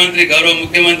ముఖ్యమంత్రి, గౌరవ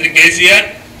ముఖ్యమంత్రి కేసీఆర్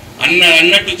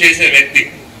అన్నట్టు చేసే వ్యక్తి,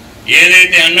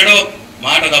 ఏదైతే అన్నాడో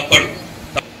మాట తప్పడు.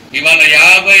 ఇవాళ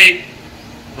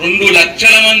 52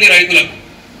 లక్షల మంది రైతులకు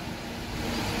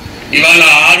ఇవాళ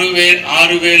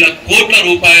 6,000 కోట్ల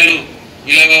రూపాయలు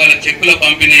ఇవాళ చెక్కుల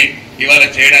పంపిణీ ఇవాళ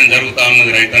చేయడం జరుగుతా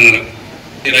ఉన్నది రైతన్నలకు.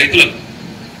 ఈ రైతులకు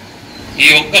ఈ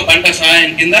ఒక్క పంట సాయం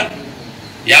కింద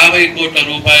 50 కోట్ల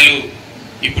రూపాయలు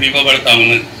ఇప్పుడు ఇవ్వబడతా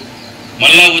ఉన్నది.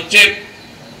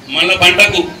 మళ్ళా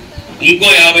పంటకు ఇంకో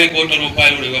 50 కోట్ల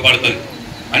రూపాయలు కూడా ఇవ్వబడుతుంది.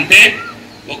 అంటే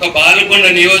ఒక పాలకొండ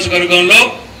నియోజకవర్గంలో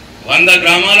 100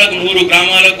 గ్రామాలకు 100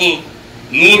 గ్రామాలకు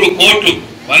 100 కోట్లు,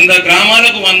 100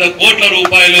 గ్రామాలకు 100 కోట్ల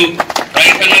రూపాయలు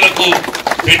రైతన్నలకు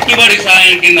పెట్టుబడి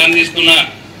సాయం కింద అందిస్తున్న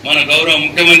మన గౌరవ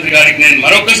ముఖ్యమంత్రి గారికి నేను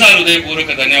మరొకసారి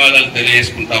హృదయపూర్వక ధన్యవాదాలు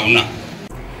తెలియజేసుకుంటా ఉన్నా.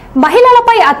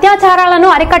 మహిళలపై అత్యాచారాలను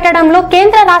అరికట్టడంలో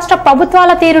కేంద్ర రాష్ట్ర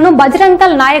ప్రభుత్వాల తీరును బజరంగ్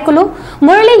దళ్ నాయకులు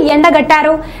మురళి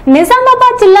ఎండగట్టారు.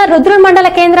 నిజామాబాద్ జిల్లా రుద్రుల్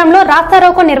మండల కేంద్రంలో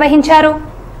రాస్తారోకో నిర్వహించారు.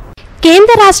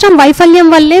 కేంద్ర రాష్ట్రం వైఫల్యం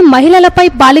వల్లే మహిళలపై,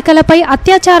 బాలికలపై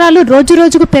అత్యాచారాలు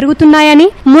రోజురోజుకు పెరుగుతున్నాయని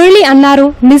మురళి అన్నారు.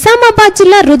 నిజామాబాద్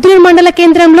జిల్లా రుద్రుల్ మండల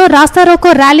కేంద్రంలో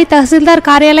రాస్తారోకో ర్యాలీ తహసీల్దార్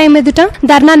కార్యాలయం ఎదుట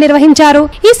ధర్నా నిర్వహించారు.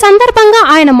 ఈ సందర్భంగా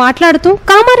ఆయన మాట్లాడుతూ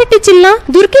కామారెడ్డి జిల్లా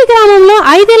దుర్కి గ్రామంలో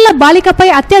 5 ఏళ్ల బాలికపై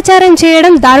అత్యాచారం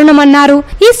చేయడం దారుణమన్నారు.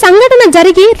 ఈ సంఘటన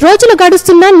జరిగి రోజులు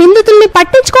గడుస్తున్నా నిందితుల్ని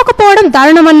పట్టించుకోకపోవడం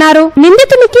దారుణమన్నారు.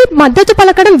 నిందితునికి మద్దతు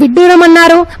పలకడం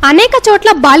విడ్డూరమన్నారు. అనేక చోట్ల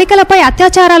బాలికలపై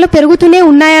అత్యాచారాలు పెరుగుతూనే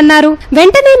ఉన్నాయన్నారు.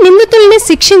 వెంటనే నిందితుల్ని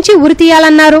శిక్షించి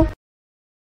ఉరితీయాలన్నారు.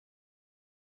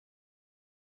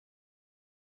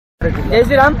 జై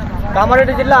శ్రీరామ్.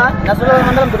 కామారెడ్డి జిల్లా నసరూల్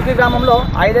మండలం దుర్గి గ్రామంలో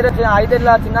 5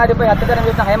 ఏళ్ల చిన్నారిపై అత్యాచారం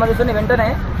చేసిన హేమదూసుని వెంటనే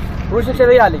ఉరిశిక్ష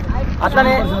వేయాలి.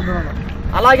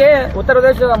 అలాగే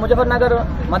ఉత్తరప్రదేశ్ ముజఫర్ నగర్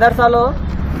మదర్సాలో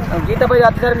గీతపై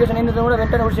అత్యాచారం చేసిన నిందితులను కూడా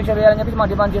వెంటనే ఉరిశిక్ష వేయాలని చెప్పి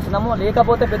మనం డిమాండ్ చేస్తున్నాము.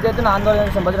 లేకపోతే పెద్ద ఎత్తున ఆందోళన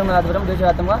చేసిన బజరంగ దళ్ ఆధ్వర్యంలో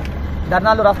దేశవ్యాప్తంగా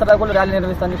ధర్నాలు, రాస్తారోకోలు, ర్యాలీ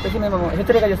నిర్వహిస్తామని చెప్పేసి మేము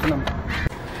హెచ్చరిక చేస్తున్నాము.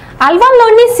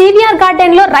 అల్వాల్లోని సివిఆర్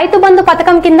గార్డెన్ లో రైతు బంధు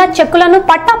పథకం కింద చెక్కులను,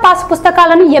 పట్టా పాస్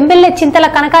పుస్తకాలను ఎమ్మెల్యే చింతల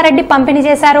కనకారెడ్డి పంపిణీ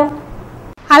చేశారు.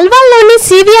 అల్వాల్లోని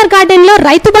సివిఆర్ గార్డెన్ లో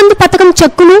రైతు బంధు పథకం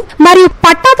చెక్కులు మరియు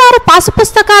పట్టాదారు పాసు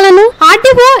పుస్తకాలను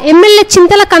ఆర్డీఓ ఎమ్మెల్యే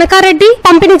చింతల కనకారెడ్డి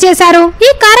పంపిణీ చేశారు. ఈ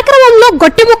కార్యక్రమంలో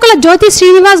గొట్టిముక్కల జ్యోతి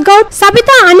శ్రీనివాస్ గౌడ్,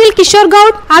 సబితా అనిల్ కిషోర్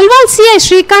గౌడ్, అల్వాల్ సిఐ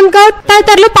శ్రీకాంత్ గౌడ్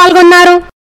తదితరులు పాల్గొన్నారు.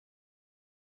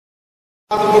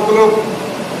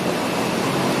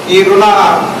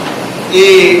 ఈ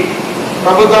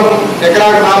ప్రభుత్వం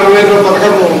ఎకరాకు 4,000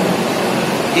 పథకము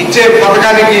ఇచ్చే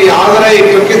పథకానికి హాజరై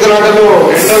తొక్కిసలాటలో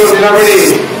ఎండలు నిలబడి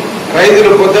రైతులు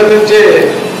పొద్దున్న నుంచే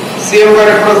సీఎం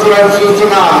గారు ఎప్పుడు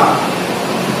చూస్తున్న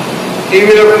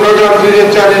టీవీలో ప్రోగ్రాం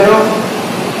చూసొచ్చా నేను.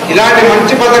 ఇలాంటి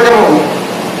మంచి పథకము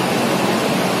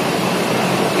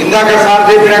ఇందాక సార్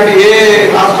చెప్పినట్టు ఏ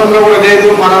రాష్ట్రంలో కూడా లేదు,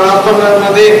 మన రాష్ట్రంలో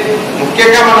ఉన్నది.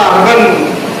 ముఖ్యంగా మన అర్బన్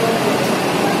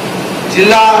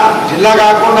జిల్లా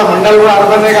కాకుండా మండలి కూడా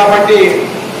అర్బనే కాబట్టి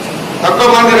తక్కువ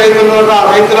మంది రైతులు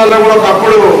రైతులలో కూడా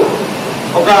ఒకప్పుడు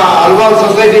ఒక అల్వాల్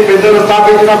సొసైటీ పెద్దలు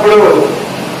స్థాపించినప్పుడు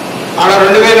ఆడ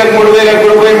 2,000 3,000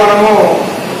 కూడా పోయి మనము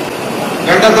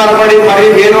గంట తరబడి మరి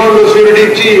వేణోళ్ళు సూర్యుడు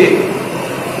ఇచ్చి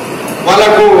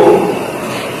వాళ్ళకు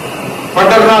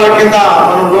పట్టణాల కింద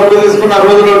మనం లోన్లు తీసుకున్న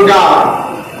రోజులు ఇంకా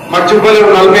మర్చిపోలేవు.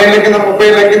 40 ఏళ్ల కింద 30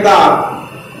 ఏళ్ల కింద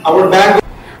అప్పుడు బ్యాంకు.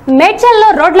 మేడ్చల్లో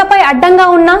రోడ్లపై అడ్డంగా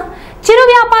ఉన్న చిరు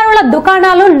వ్యాపారుల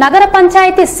దుకాణాలు నగర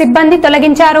పంచాయతీ సిబ్బంది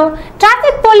తొలగించారు.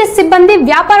 ట్రాఫిక్ పోలీస్ సిబ్బంది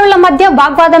వ్యాపారుల మధ్య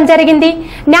వాగ్వాదం జరిగింది.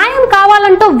 న్యాయం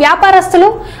కావాలంటూ వ్యాపారస్తులు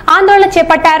ఆందోళన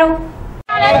చేపట్టారు.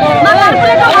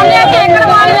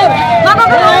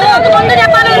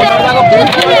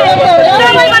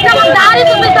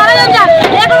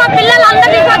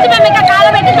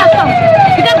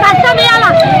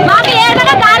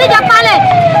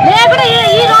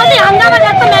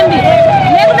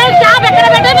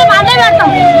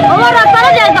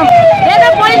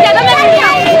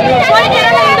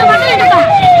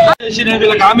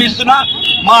 వీళ్ళకి హామీ ఇస్తున్నా,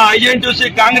 మా ఐఎన్టీసీ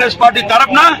కాంగ్రెస్ పార్టీ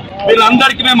తరఫున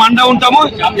వీళ్ళందరికీ మేము అండ ఉంటాము.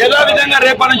 ఏదో విధంగా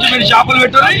రేపటి నుంచి మీరు షాపులు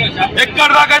పెట్టున్నాయి, ఎక్కడ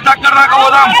దాకా అయితే అక్కడ దాకా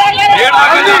పోదాం,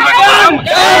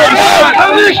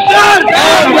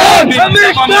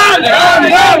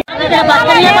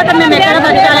 మేము ఎక్కడ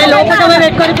బతకాలి,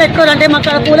 లోపల పెట్టుకోవాలంటే మాకు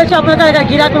పూల షాపుల దగ్గర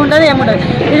గిరాకీ ఉండదు, ఏముండదు.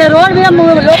 ఇలా రోడ్ మీద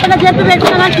లోపల చెప్పి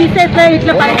పెట్టుకున్నా తీసేస్తే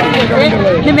ఇట్లా పరిస్థితి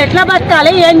మేము ఎట్లా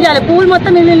బతకాలి, ఏం చేయాలి? పూలు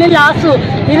మొత్తం ఇల్లు లాస్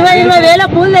 20,000 వేల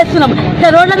పూలు తెస్తున్నాం. ఇట్లా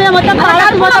రోడ్ల మీద మొత్తం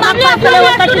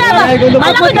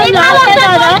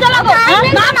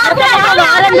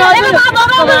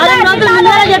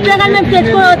చెప్పినా కానీ మేము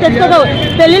తెచ్చుకోవు.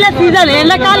 పెళ్లిళ్ళ సీజన్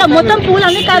ఎండాకాలం మొత్తం పూలు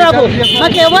అన్ని ఖరాబు.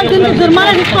 మాకు ఎవరు దీనికి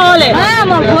జుర్మానా తీసుకోవాలి.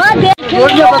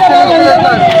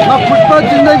 फुटपाथ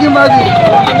जिंदगी मादी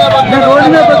रोड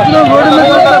में बच्चों रोड में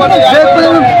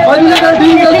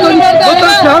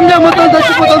ఫ్యామిలీ మొత్తం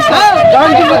చచ్చిపోతాం సార్.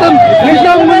 దానికి మొత్తం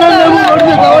రోడ్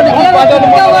మీద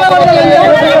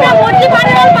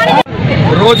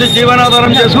రోజు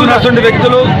జీవనాధారం చేసుకున్నటువంటి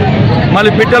వ్యక్తులు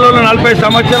మళ్ళీ పిట్టలలో 40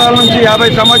 సంవత్సరాల నుంచి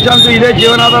 50 సంవత్సరాల నుంచి ఇదే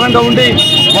జీవనాధారంగా ఉండి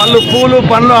వాళ్ళు పూలు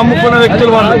పండ్లు అమ్ముకున్న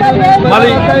వ్యక్తులు. వాళ్ళు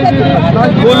మళ్ళీ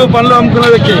పూలు పండ్లు అమ్ముకున్న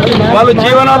వ్యక్తి వాళ్ళు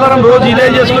జీవనాధారం రోజు ఇదే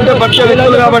చేసుకుంటే బతికే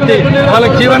వ్యక్తులు కాబట్టి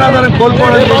వాళ్ళకి జీవనాధారం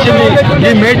కోల్పోవడం చేసింది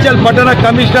ఈ మేడ్చల్ పట్టణ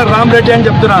కమిషనర్ రామరెడ్డి అని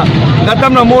చెప్తున్నా.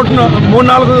 గతంలో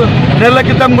 3-4 నెలల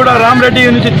క్రితం కూడా రామరెడ్డి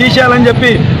నుంచి తీసేయాలని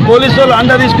చెప్పి పోలీసు వాళ్ళు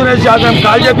అండ తీసుకునేసి అతను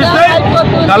కాల్ చేపిస్తే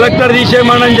కలెక్టర్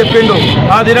తీసేయమని చెప్పిండు.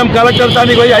 ఆ దినం కలెక్టర్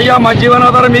తానికి పోయి అయ్యా మా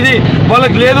జీవనాధారం ఇది,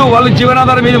 వాళ్ళకి లేదు, వాళ్ళ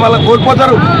జీవనాధారం ఇది, వాళ్ళకి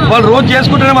కోల్పోతారు, వాళ్ళు రోజు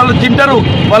చేసుకుంటేనే వాళ్ళు తింటారు,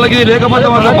 వాళ్ళకి లేకపోతే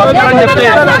వాళ్ళు బతకాలని చెప్తే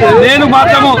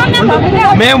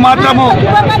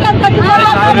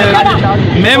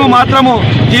మేము మాత్రము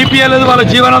టీపీఎల్ వాళ్ళ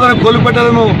జీవనాధారం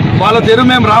కోల్పెట్టలేము, వాళ్ళ తెరువు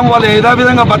మేము రాము, వాళ్ళు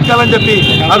యథావిధంగా బతకాలని చెప్పి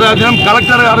అది ఆ దినం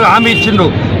కలెక్టర్ గారు హామీ ఇచ్చిండు.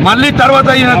 మళ్ళీ తర్వాత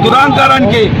ఈయన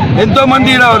దురాంకారానికి ఎంతో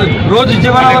మంది రోజు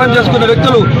జీవనాధారం చేసుకున్న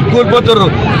వ్యక్తులు కూలిపోతున్నారు.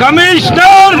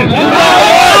 Commissioner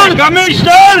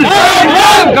commissioner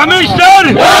commissioner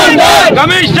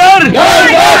commissioner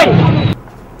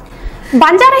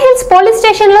Banjara Hills police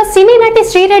station లో సినీ నటి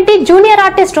శ్రీరెడ్డి జూనియర్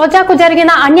ఆర్టిస్ట్ రోజాకు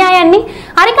జరిగిన అన్యాయాన్ని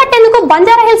అరికట్టేందుకు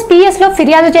బంజారాహిల్స్ పిఎస్ లో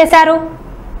ఫిర్యాదు చేశారు.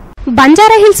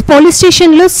 బంజారాహిల్స్ పోలీస్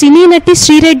స్టేషన్ లో సినీ నటి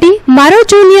శ్రీరెడ్డి మరో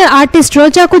జూనియర్ ఆర్టిస్ట్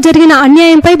రోజాకు జరిగిన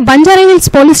అన్యాయంపై బంజారాహిల్స్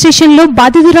పోలీస్ స్టేషన్ లో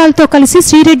బాధితురాలతో కలిసి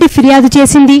శ్రీరెడ్డి ఫిర్యాదు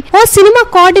చేసింది. ఓ సినిమా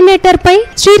కోఆర్డినేటర్ పై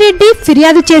శ్రీరెడ్డి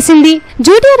ఫిర్యాదు చేసింది.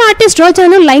 జూనియర్ ఆర్టిస్ట్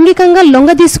రోజాను లైంగికంగా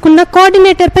లొంగదీసుకున్న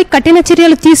కోఆర్డినేటర్ పై కఠిన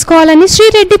చర్యలు తీసుకోవాలని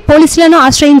శ్రీరెడ్డి పోలీసులను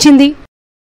ఆశ్రయించింది.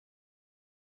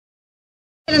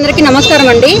 అందరికీ నమస్కారం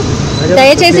అండి.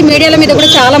 దయచేసి మీడియాల మీద కూడా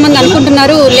చాలా మంది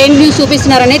అనుకుంటున్నారు లేని న్యూస్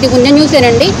చూపిస్తున్నారు అనేది ఉన్న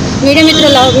న్యూసేనండి. మీడియా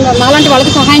మిత్రులు మాలాంటి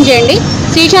వాళ్ళకి సహాయం చేయండి.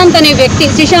 శ్రీశాంత్ అనే వ్యక్తి,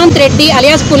 శ్రీశాంత్ రెడ్డి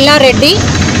అలియాస్ పుల్లారెడ్డి,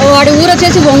 వాడి ఊరు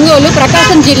వచ్చేసి ఒంగోలు,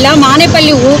 ప్రకాశం జిల్లా,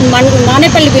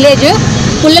 మానేపల్లి విలేజ్,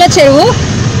 పుల్లల చెరువు.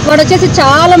 వాడు వచ్చేసి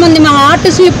చాలా మంది మా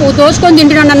ఆర్టిస్ట్ని దోచుకొని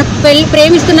తింటున్నాడు. నన్ను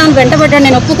ప్రేమిస్తున్నాను వెంటబడ్డాను.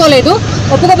 నేను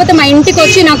ఒప్పుకోకపోతే మా ఇంటికి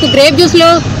వచ్చి నాకు గ్రేప్ జ్యూస్లో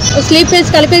స్లీప్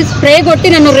వేసి కలిపి స్ప్రే కొట్టి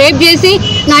నన్ను రేప్ చేసి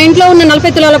నా ఇంట్లో ఉన్న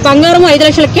 40 తులాల బంగారం 5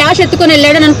 లక్షల క్యాష్ ఎత్తుకొని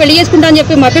వెళ్ళాడు. నన్ను పెళ్లి చేసుకుంటా అని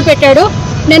చెప్పి మభ్య పెట్టాడు.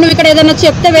 నేను ఇక్కడ ఏదైనా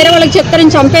చెప్తే వేరే వాళ్ళకి చెప్తే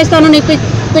నేను చంపేస్తాను, నీ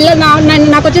పిల్లలు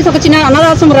నాకు వచ్చేసి ఒక చిన్న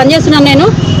అనాథాశ్రమం రన్ చేస్తున్నాను. నేను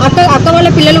అక్క వాళ్ళ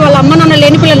పిల్లలు, వాళ్ళ అమ్మ నాన్న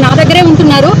లేని పిల్లలు నా దగ్గరే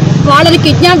ఉంటున్నారు. వాళ్ళని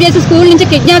కిడ్నాప్ చేసి స్కూల్ నుంచి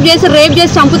కిడ్నాప్ చేసి రేప్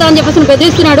చేసి చంపుతా అని చెప్పేసి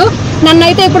బెదిరిస్తున్నాడు. నన్ను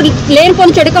అయితే ఇప్పుడు లేని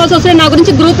పోని చెడుకోవాల్సి వస్తే నా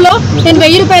గురించి గ్రూప్లో నేను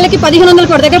 1000 రూపాయలకి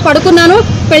 1500 దగ్గర పడుకున్నాను,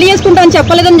 పెళ్లి చేసుకుంటా అని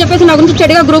చెప్పలేదని చెప్పేసి నా గురించి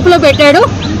చెడుగా గ్రూప్లో పెట్టాడు.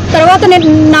 తర్వాత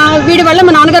వీడి వల్ల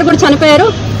మా నాన్నగారు కూడా చనిపోయారు.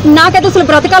 నాకైతే అసలు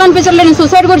బ్రతకాలనిపించలేదు. నేను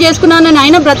సూసైడ్ కూడా చేసుకున్నాను, నేను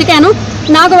అయినా బ్రతికాను.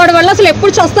 నాకు వాడి వల్ల అసలు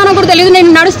ఎప్పుడు చస్తానో కూడా తెలియదు. నేను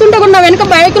నడుస్తుంటే కూడా నా వెనక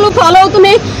బైకులు ఫాలో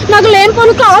అవుతున్నాయి. నాకు లేని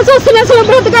పనులు కాల్సి వస్తున్నాయి. అసలు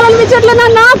బ్రతకాలనిపించట్లేదు.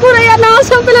 నా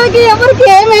సభ్యులకి ఎవరికి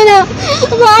ఏమైనా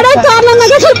వాడే కారణం.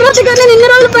 నాకు అసలు బ్రతకాలి. నేను ఇన్ని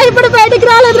రోజులు భయపడి బయటికి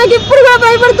రాలేదు. నాకు ఇప్పుడు కూడా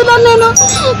భయపడుతున్నాను. నేను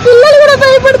పిల్లలు కూడా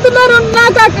భయపడుతున్నారు.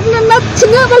 నాకు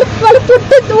చిన్న వాళ్ళు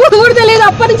పుట్టి కూడా తెలియదు.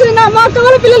 అప్పటి నుంచి నేను మా అక్క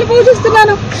వాళ్ళ పిల్లలు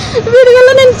పోషిస్తున్నాను. వీడి వల్ల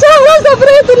నేను చాలా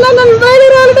సఫర్ అవుతున్నాను. నన్ను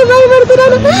బయటికి రావాలంటే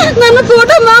భయపడుతున్నాను. నన్ను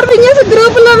ఫోటో మార్పింగ్ చేసి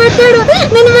గ్రూపుల్లో పెట్టాడు.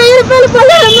 నేను 1000 రూపాయలు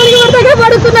 1500 దగ్గర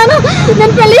పడుకున్నాను.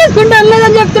 నేను పెళ్లి చేసుకుంటాను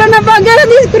లేదని చెప్తున్నాను. నా బంగారం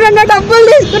తీసుకున్నాను, నా డబ్బులు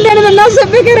తీసుకున్నాడు. నన్ను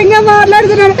అసభ్యకరంగా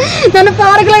మాట్లాడుతున్నాడు. నన్ను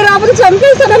పార్కులకు రాకపోతే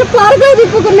చంపేస్తాను. నన్ను పార్కులో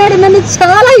తిప్పుకున్నాడు. నన్ను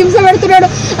చాలా హింస పెడుతున్నాడు.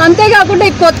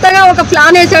 అంతేకాకుండా కొత్తగా ఒక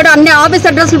ప్లాన్ వేసాడు. అన్ని ఆఫీస్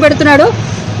అడ్రస్లు పెడుతున్నాడు.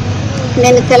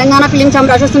 నేను తెలంగాణ ఫిలిం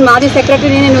ఛాంబర్ అసోసియేషన్ మాజీ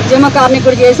సెక్రటరీ. నేను ఉద్యమకారిని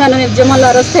కూడా చేశాను. నేను ఉద్యమంలో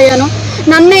అరెస్ట్ అయ్యాను.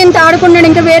 నన్ను ఇంత ఆడుకున్నాడు.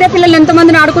 ఇంకా వేరే పిల్లలు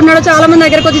ఎంతమందిని ఆడుకున్నాడో చాలా మంది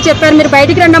దగ్గరకు వచ్చి చెప్పారు, మీరు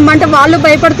బయటికి రండి అమ్మంటే వాళ్ళు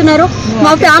భయపడుతున్నారు.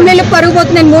 మా ఫ్యామిలీలో పరుగు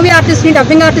పోతుంది. నేను మూవీ ఆర్టిస్ట్ని,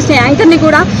 డబ్బింగ్ ఆర్టిస్ట్ని, యాంకర్ని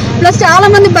కూడా. ప్లస్ చాలా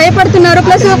మంది భయపడుతున్నారు.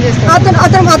 ప్లస్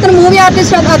అతను మూవీ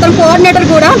ఆర్టిస్ట్, అతను కోఆర్డినేటర్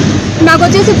కూడా. నాకు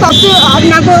వచ్చేసి ఫస్ట్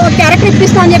నాకు క్యారెక్టర్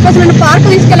ఇప్పిస్తా అని చెప్పేసి నన్ను పార్క్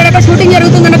తీసుకెళ్ళాడు. అక్కడ షూటింగ్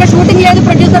జరుగుతుంది. అక్కడ షూటింగ్ లేదు,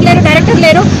 ప్రొడ్యూసర్ లేరు, డైరెక్టర్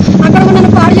లేరు. అక్కడ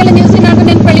నన్ను పాడు చేయాలని చూసి నాకు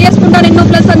నేను పెళ్లి చేసుకుంటాను ఎన్నో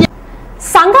ప్లస్ అని.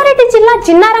 సంగారెడ్డి జిల్లా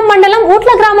జిన్నారం మండలం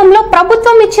ఊట్ల గ్రామంలో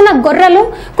ప్రభుత్వం ఇచ్చిన గొర్రెలు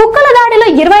కుక్కల దాడిలో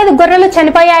 25 గొర్రెలు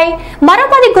చనిపోయాయి. మరో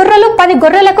 10 గొర్రెలు 10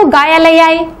 గొర్రెలకు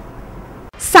గాయాలయ్యాయి.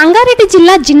 సంగారెడ్డి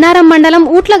జిల్లా జిన్నారం మండలం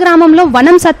ఊట్ల గ్రామంలో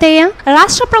వనం సత్తయ్య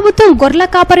రాష్ట్ర ప్రభుత్వం గొర్రెల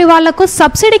కాపరి వాళ్లకు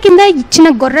సబ్సిడీ కింద ఇచ్చిన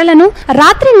గొర్రెలను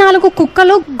రాత్రి 4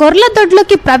 కుక్కలు గొర్రెల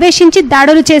దొడ్లోకి ప్రవేశించి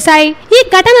దాడులు చేశాయి. ఈ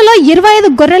ఘటనలో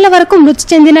 25 గొర్రెల వరకు మృతి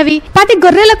చెందినవి, 10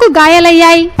 గొర్రెలకు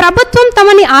గాయాలయ్యాయి. ప్రభుత్వం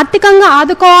తమని ఆర్థికంగా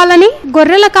ఆదుకోవాలని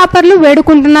గొర్రెల కాపర్లు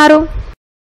వేడుకుంటున్నారు.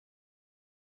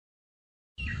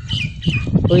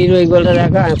 20 గొర్రెల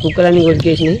దాకా కుక్కలన్నీ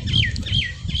కొరికేసినాయి.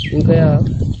 ఇంకా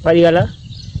 10 గల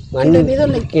అన్ని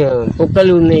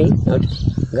కుక్కలు ఉన్నాయి,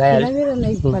 గాయాలు.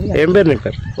 ఏం పేరు నీ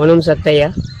పేరు? వనం సత్తయ్య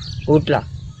ఊట్ల.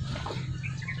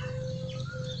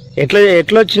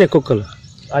 ఎట్లా వచ్చినాయి కుక్కలు?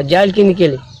 ఆ జాలి కిందికి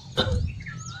వెళ్ళి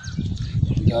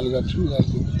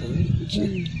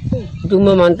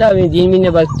కుటుంబం అంతా దీని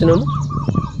మీదనే బతుకుతున్నాము.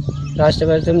 రాష్ట్ర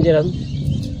ప్రభుత్వం జరం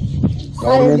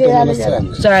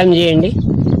సాయం చేయండి.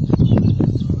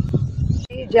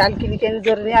 జాలి కిందికి ఎందుకు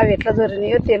దొరినాయి, అవి ఎట్లా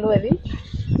దొరినాయో తెలియదు.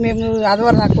 మేము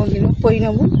అదవరం దాకా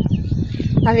పోయినాము.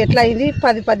 అవి ఎట్లా అయింది,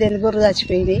 10-18 గొర్రెలు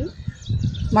చచ్చిపోయినాయి.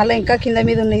 మళ్ళీ ఇంకా కింద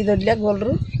మీద ఉన్నాయి దొడ్లే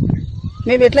గొర్రెలు.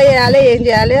 మేము ఎట్లా చేయాలి, ఏం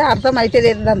చేయాలి అర్థం అయితే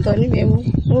లేదు. దాంతో మేము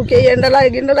ఊకే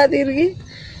గిండలా తిరిగి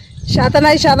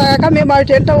శాతనాయి శాతగాక మేము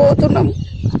అటు ఎంట పోతున్నాము.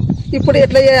 ఇప్పుడు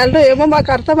ఎట్లా చేయాలో ఏమో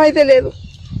మాకు అర్థం అయితే లేదు.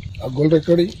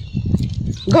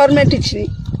 గవర్నమెంట్ ఇచ్చింది,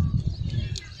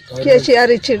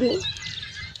 కేసీఆర్ ఇచ్చిండు.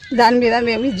 దాని మీద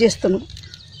మేము ఇది చేస్తున్నాం.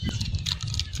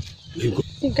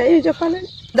 ఇంకా ఏం చెప్పాలి,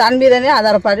 దాని మీదనే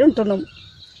ఆధారపడి ఉంటున్నాం.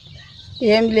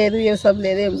 ఏం లేదు, వ్యవసాయం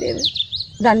లేదు, ఏం లేదు,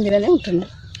 దాని మీదనే ఉంటున్నాం.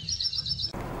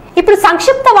 ఇప్పుడు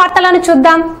సంక్షిప్త వార్తలను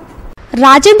చూద్దాం.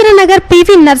 Rajendranagar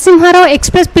PV Narasimha Rao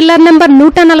express pillar number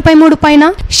 143 పైన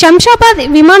శంషాబాద్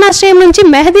విమానాశ్రయం నుంచి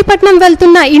మెహదీపట్నం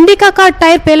వెళ్తున్న ఇండికా కార్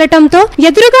టైర్ పేలటంతో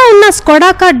ఎదురుగా ఉన్న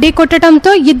స్కోడా కార్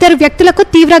ఢీకొట్టడంతో 2 వ్యక్తులకు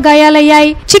తీవ్ర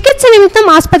గాయాలయ్యాయి. చికిత్స నిమిత్తం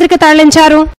ఆసుపత్రికి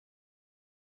తరలించారు.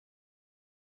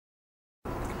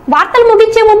 వార్తలు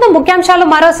ముగించే ముందు ముఖ్యాంశాలు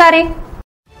మరోసారి.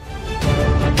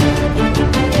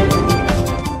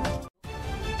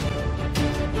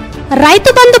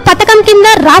 రైతు బంధు పథకం కింద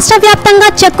రాష్ట్ర వ్యాప్తంగా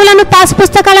చెక్కులను, పాస్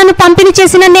పుస్తకాలను పంపిణీ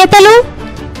చేసిన నేతలు.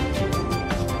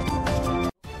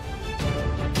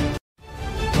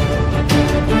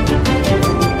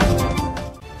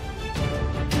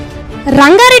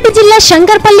 రంగారెడ్డి జిల్లా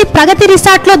శంకర్పల్లి ప్రగతి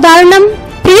రిసార్ట్లో దారుణం,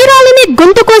 ప్రియురాలిని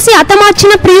గొంతు కోసి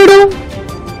హతమార్చిన ప్రియుడు.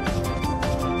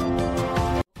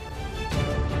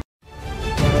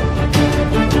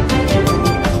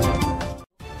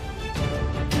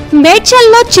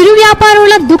 మేడ్చల్లో చిరు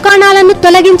వ్యాపారుల దుకాణాలను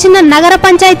తొలగించిన నగర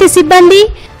పంచాయతీ సిబ్బంది,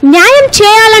 న్యాయం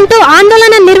చేయాలంటూ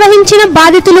ఆందోళన నిర్వహించిన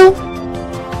బాధితులు.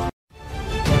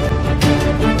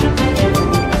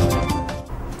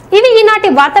 ఇవి ఈనాటి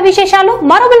వార్తా విశేషాలు.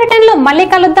 మరో బులెటిన్లో మళ్ళీ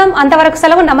కలుద్దాం. అంతవరకు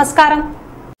సెలవు. నమస్కారం.